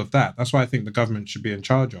 solve for all of that. That's why I think the government should be in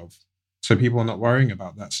charge of. So people are not worrying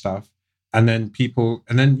about that stuff. And then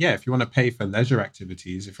if you want to pay for leisure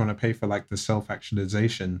activities, if you want to pay for like the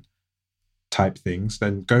self-actualization type things,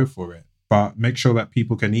 then go for it. But make sure that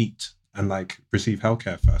people can eat and like receive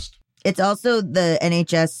healthcare first. It's also the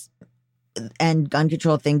NHS and gun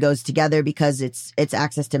control thing goes together because it's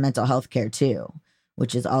access to mental health care too,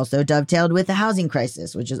 which is also dovetailed with the housing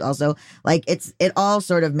crisis, which is also like it all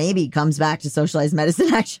sort of maybe comes back to socialized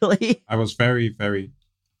medicine. Actually, I was very, very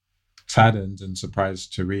saddened and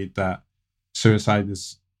surprised to read that suicide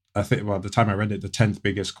is, I think, well, at the time I read it, the 10th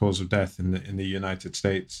biggest cause of death in the United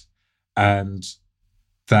States, and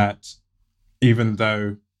that even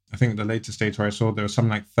though I think the latest data I saw, there was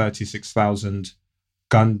something like 36,000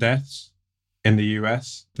 gun deaths in the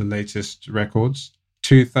US, the latest records,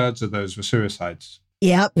 2/3 of those were suicides.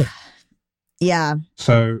 Yep. Yeah.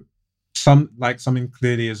 So something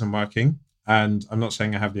clearly isn't working. And I'm not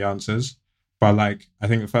saying I have the answers, but like, I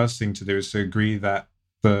think the first thing to do is to agree that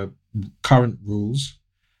the current rules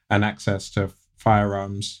and access to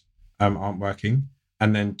firearms aren't working.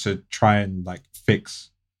 And then to try and like fix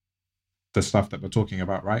the stuff that we're talking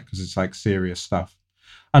about, right? Because it's like serious stuff.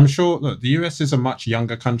 I'm sure, look, the US is a much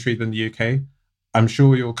younger country than the UK. I'm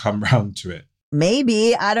sure you'll come round to it.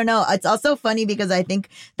 Maybe. I don't know. It's also funny because I think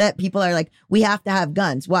that people are like, we have to have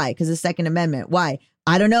guns. Why? Because the Second Amendment. Why?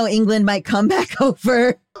 I don't know. England might come back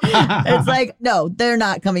over. It's like, no, they're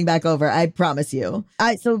not coming back over. I promise you.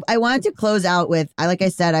 So I wanted to close out with, like I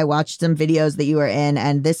said, I watched some videos that you were in,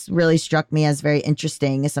 and this really struck me as very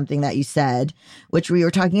interesting, is something that you said, which we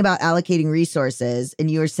were talking about allocating resources. And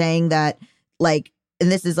you were saying that, like,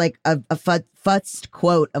 and this is like a futzed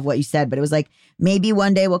quote of what you said, but it was like, maybe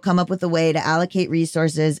one day we'll come up with a way to allocate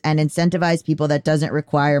resources and incentivize people that doesn't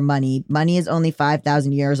require money. Money is only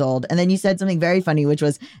 5,000 years old. And then you said something very funny, which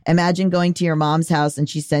was, imagine going to your mom's house and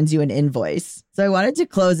she sends you an invoice. So I wanted to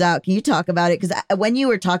close out. Can you talk about it? Because when you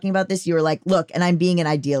were talking about this, you were like, look, and I'm being an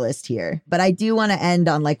idealist here. But I do want to end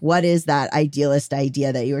on like, what is that idealist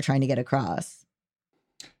idea that you were trying to get across?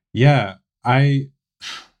 Yeah,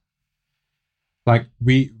 like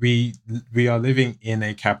we are living in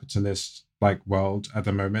a capitalist like world at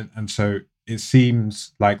the moment, and so it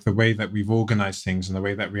seems like the way that we've organized things and the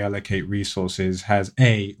way that we allocate resources has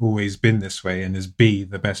A, always been this way, and is B,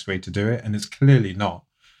 the best way to do it, and it's clearly not.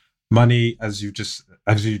 Money, as you just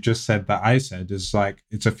said, that I said, is like,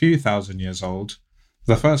 it's a few thousand years old.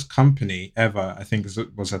 The first company ever, I think,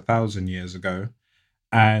 was 1,000 years ago,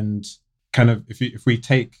 and kind of, if we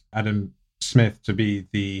take Adam Smith to be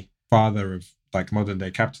the father of like modern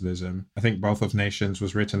day capitalism, I think Wealth of Nations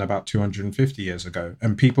was written about 250 years ago,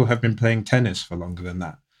 and people have been playing tennis for longer than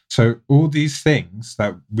that. So all these things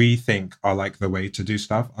that we think are like the way to do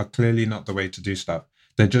stuff are clearly not the way to do stuff.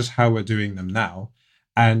 They're just how we're doing them now.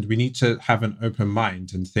 And we need to have an open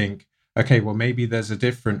mind and think, okay, well, maybe there's a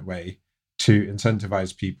different way to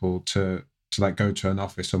incentivize people to like go to an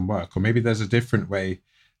office and work, or maybe there's a different way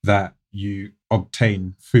that you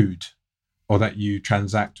obtain food or that you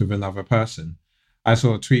transact with another person. I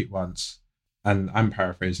saw a tweet once, and I'm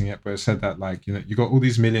paraphrasing it, but it said that, like, you know, you got all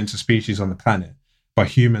these millions of species on the planet, but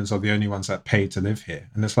humans are the only ones that pay to live here.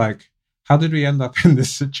 And it's like, how did we end up in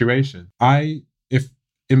this situation? If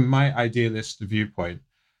in my idealist viewpoint,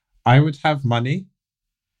 I would have money,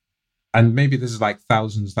 and maybe this is like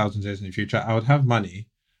thousands of years in the future, I would have money,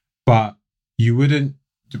 but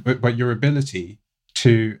but your ability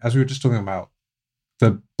to, as we were just talking about,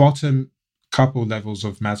 the bottom couple levels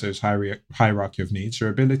of Maslow's hierarchy of needs, your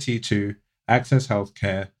ability to access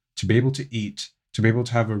healthcare, to be able to eat, to be able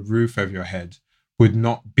to have a roof over your head, would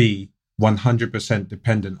not be 100%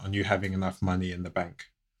 dependent on you having enough money in the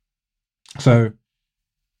bank. So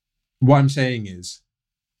what I'm saying is,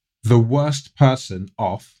 the worst person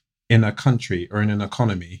off in a country or in an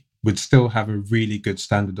economy would still have a really good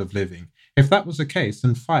standard of living. If that was the case,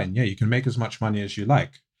 then fine. Yeah, you can make as much money as you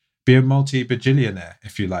like. Be a multi-bajillionaire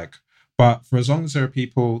if you like. But for as long as there are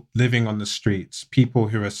people living on the streets, people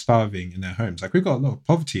who are starving in their homes, like we've got a lot of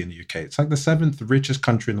poverty in the UK. It's like the 7th richest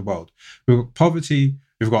country in the world. We've got poverty,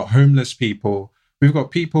 we've got homeless people, we've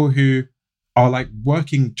got people who are like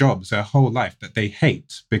working jobs their whole life that they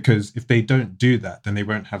hate, because if they don't do that, then they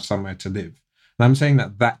won't have somewhere to live. And I'm saying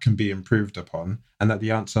that that can be improved upon, and that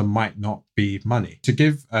the answer might not be money. To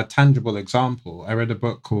give a tangible example, I read a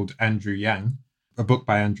book called Andrew Yang, a book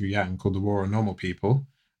by Andrew Yang called The War on Normal People.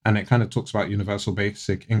 And it kind of talks about universal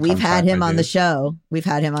basic income. We've had him on the show.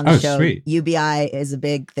 Show. Sweet. UBI is a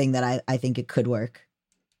big thing that I think it could work.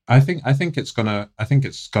 I think it's gonna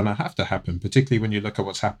have to happen, particularly when you look at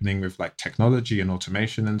what's happening with like technology and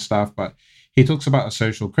automation and stuff. But he talks about a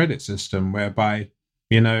social credit system whereby,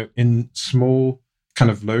 you know, in small kind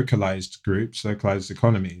of localized groups, localized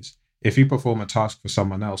economies, if you perform a task for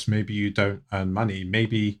someone else, maybe you don't earn money,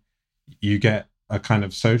 maybe you get a kind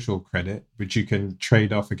of social credit, which you can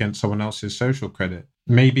trade off against someone else's social credit.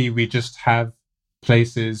 Maybe we just have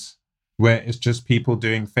places where it's just people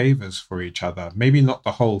doing favors for each other. Maybe not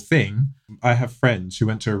the whole thing. I have friends who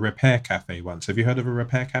went to a repair cafe once. Have you heard of a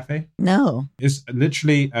repair cafe? No. It's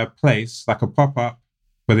literally a place, like a pop-up,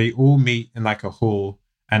 where they all meet in like a hall,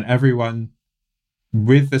 and everyone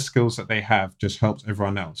with the skills that they have just helps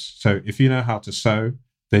everyone else. So if you know how to sew,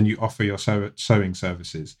 then you offer your sewing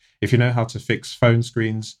services. If you know how to fix phone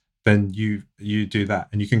screens, then you do that.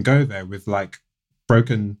 And you can go there with a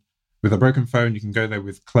broken phone, you can go there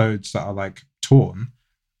with clothes that are like torn.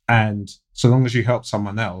 And so long as you help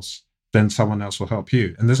someone else, then someone else will help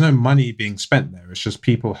you. And there's no money being spent there. It's just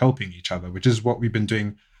people helping each other, which is what we've been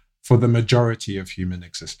doing for the majority of human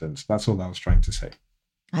existence. That's all I was trying to say.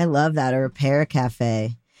 I love that, a repair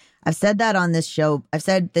cafe. I've said that on this show. I've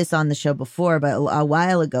said this on the show before, but a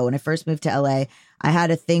while ago when I first moved to LA, I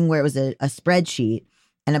had a thing where it was a spreadsheet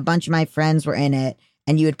and a bunch of my friends were in it,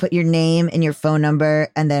 and you would put your name and your phone number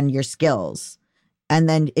and then your skills. And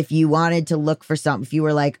then if you wanted to look for something, if you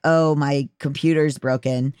were like, oh, my computer's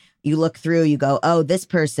broken, you look through, you go, oh, this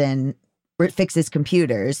person fixes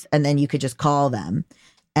computers, and then you could just call them.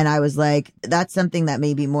 And I was like, that's something that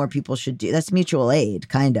maybe more people should do. That's mutual aid,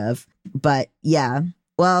 kind of. But yeah.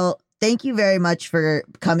 Well, thank you very much for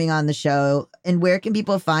coming on the show. And where can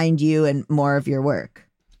people find you and more of your work?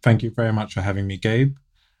 Thank you very much for having me, Gabe.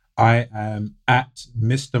 I am at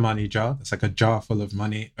Mr. Money Jar. It's like a jar full of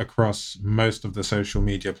money across most of the social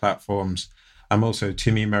media platforms. I'm also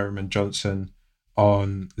Timmy Merriman Johnson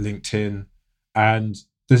on LinkedIn. And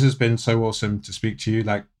this has been so awesome to speak to you.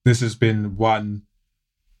 Like, this has been one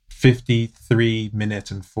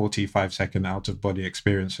 53-minute and 45-second out-of-body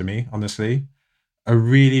experience for me, honestly. A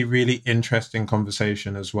really, really interesting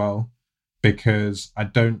conversation as well, because I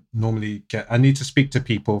don't normally I need to speak to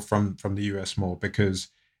people from the US more, because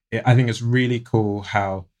I think it's really cool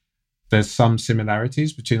how there's some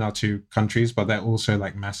similarities between our two countries, but they're also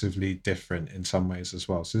like massively different in some ways as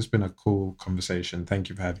well. So it's been a cool conversation. Thank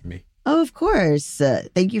you for having me. Oh, of course.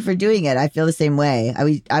 Thank you for doing it. I feel the same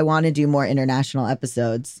way. I want to do more international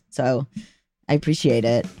episodes, so I appreciate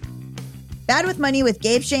it. Bad with Money with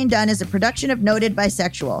Gabe Shane Dunn is a production of Noted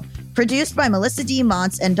Bisexual, produced by Melissa D.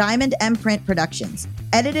 Montz and Diamond M Print Productions,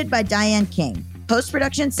 edited by Diane King,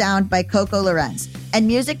 post-production sound by Coco Lorenz. and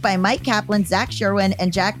music by Mike Kaplan, Zach Sherwin,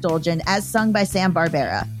 and Jack Dolgen, as sung by Sam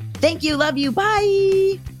Barbera. Thank you, love you,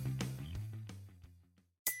 bye!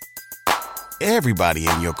 Everybody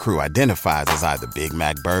in your crew identifies as either Big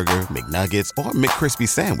Mac Burger, McNuggets, or McCrispy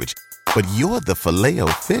Sandwich. But you're the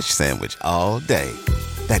Filet-O-Fish Sandwich all day.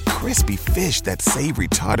 That crispy fish, that savory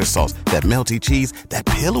tartar sauce, that melty cheese, that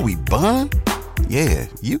pillowy bun. Yeah,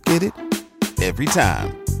 you get it. Every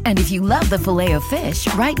time. And if you love the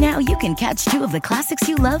Filet-O-Fish, right now you can catch two of the classics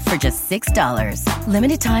you love for just $6.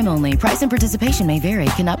 Limited time only. Price and participation may vary.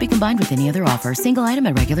 Cannot be combined with any other offer. Single item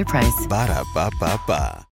at regular price. Ba-da-ba-ba-ba.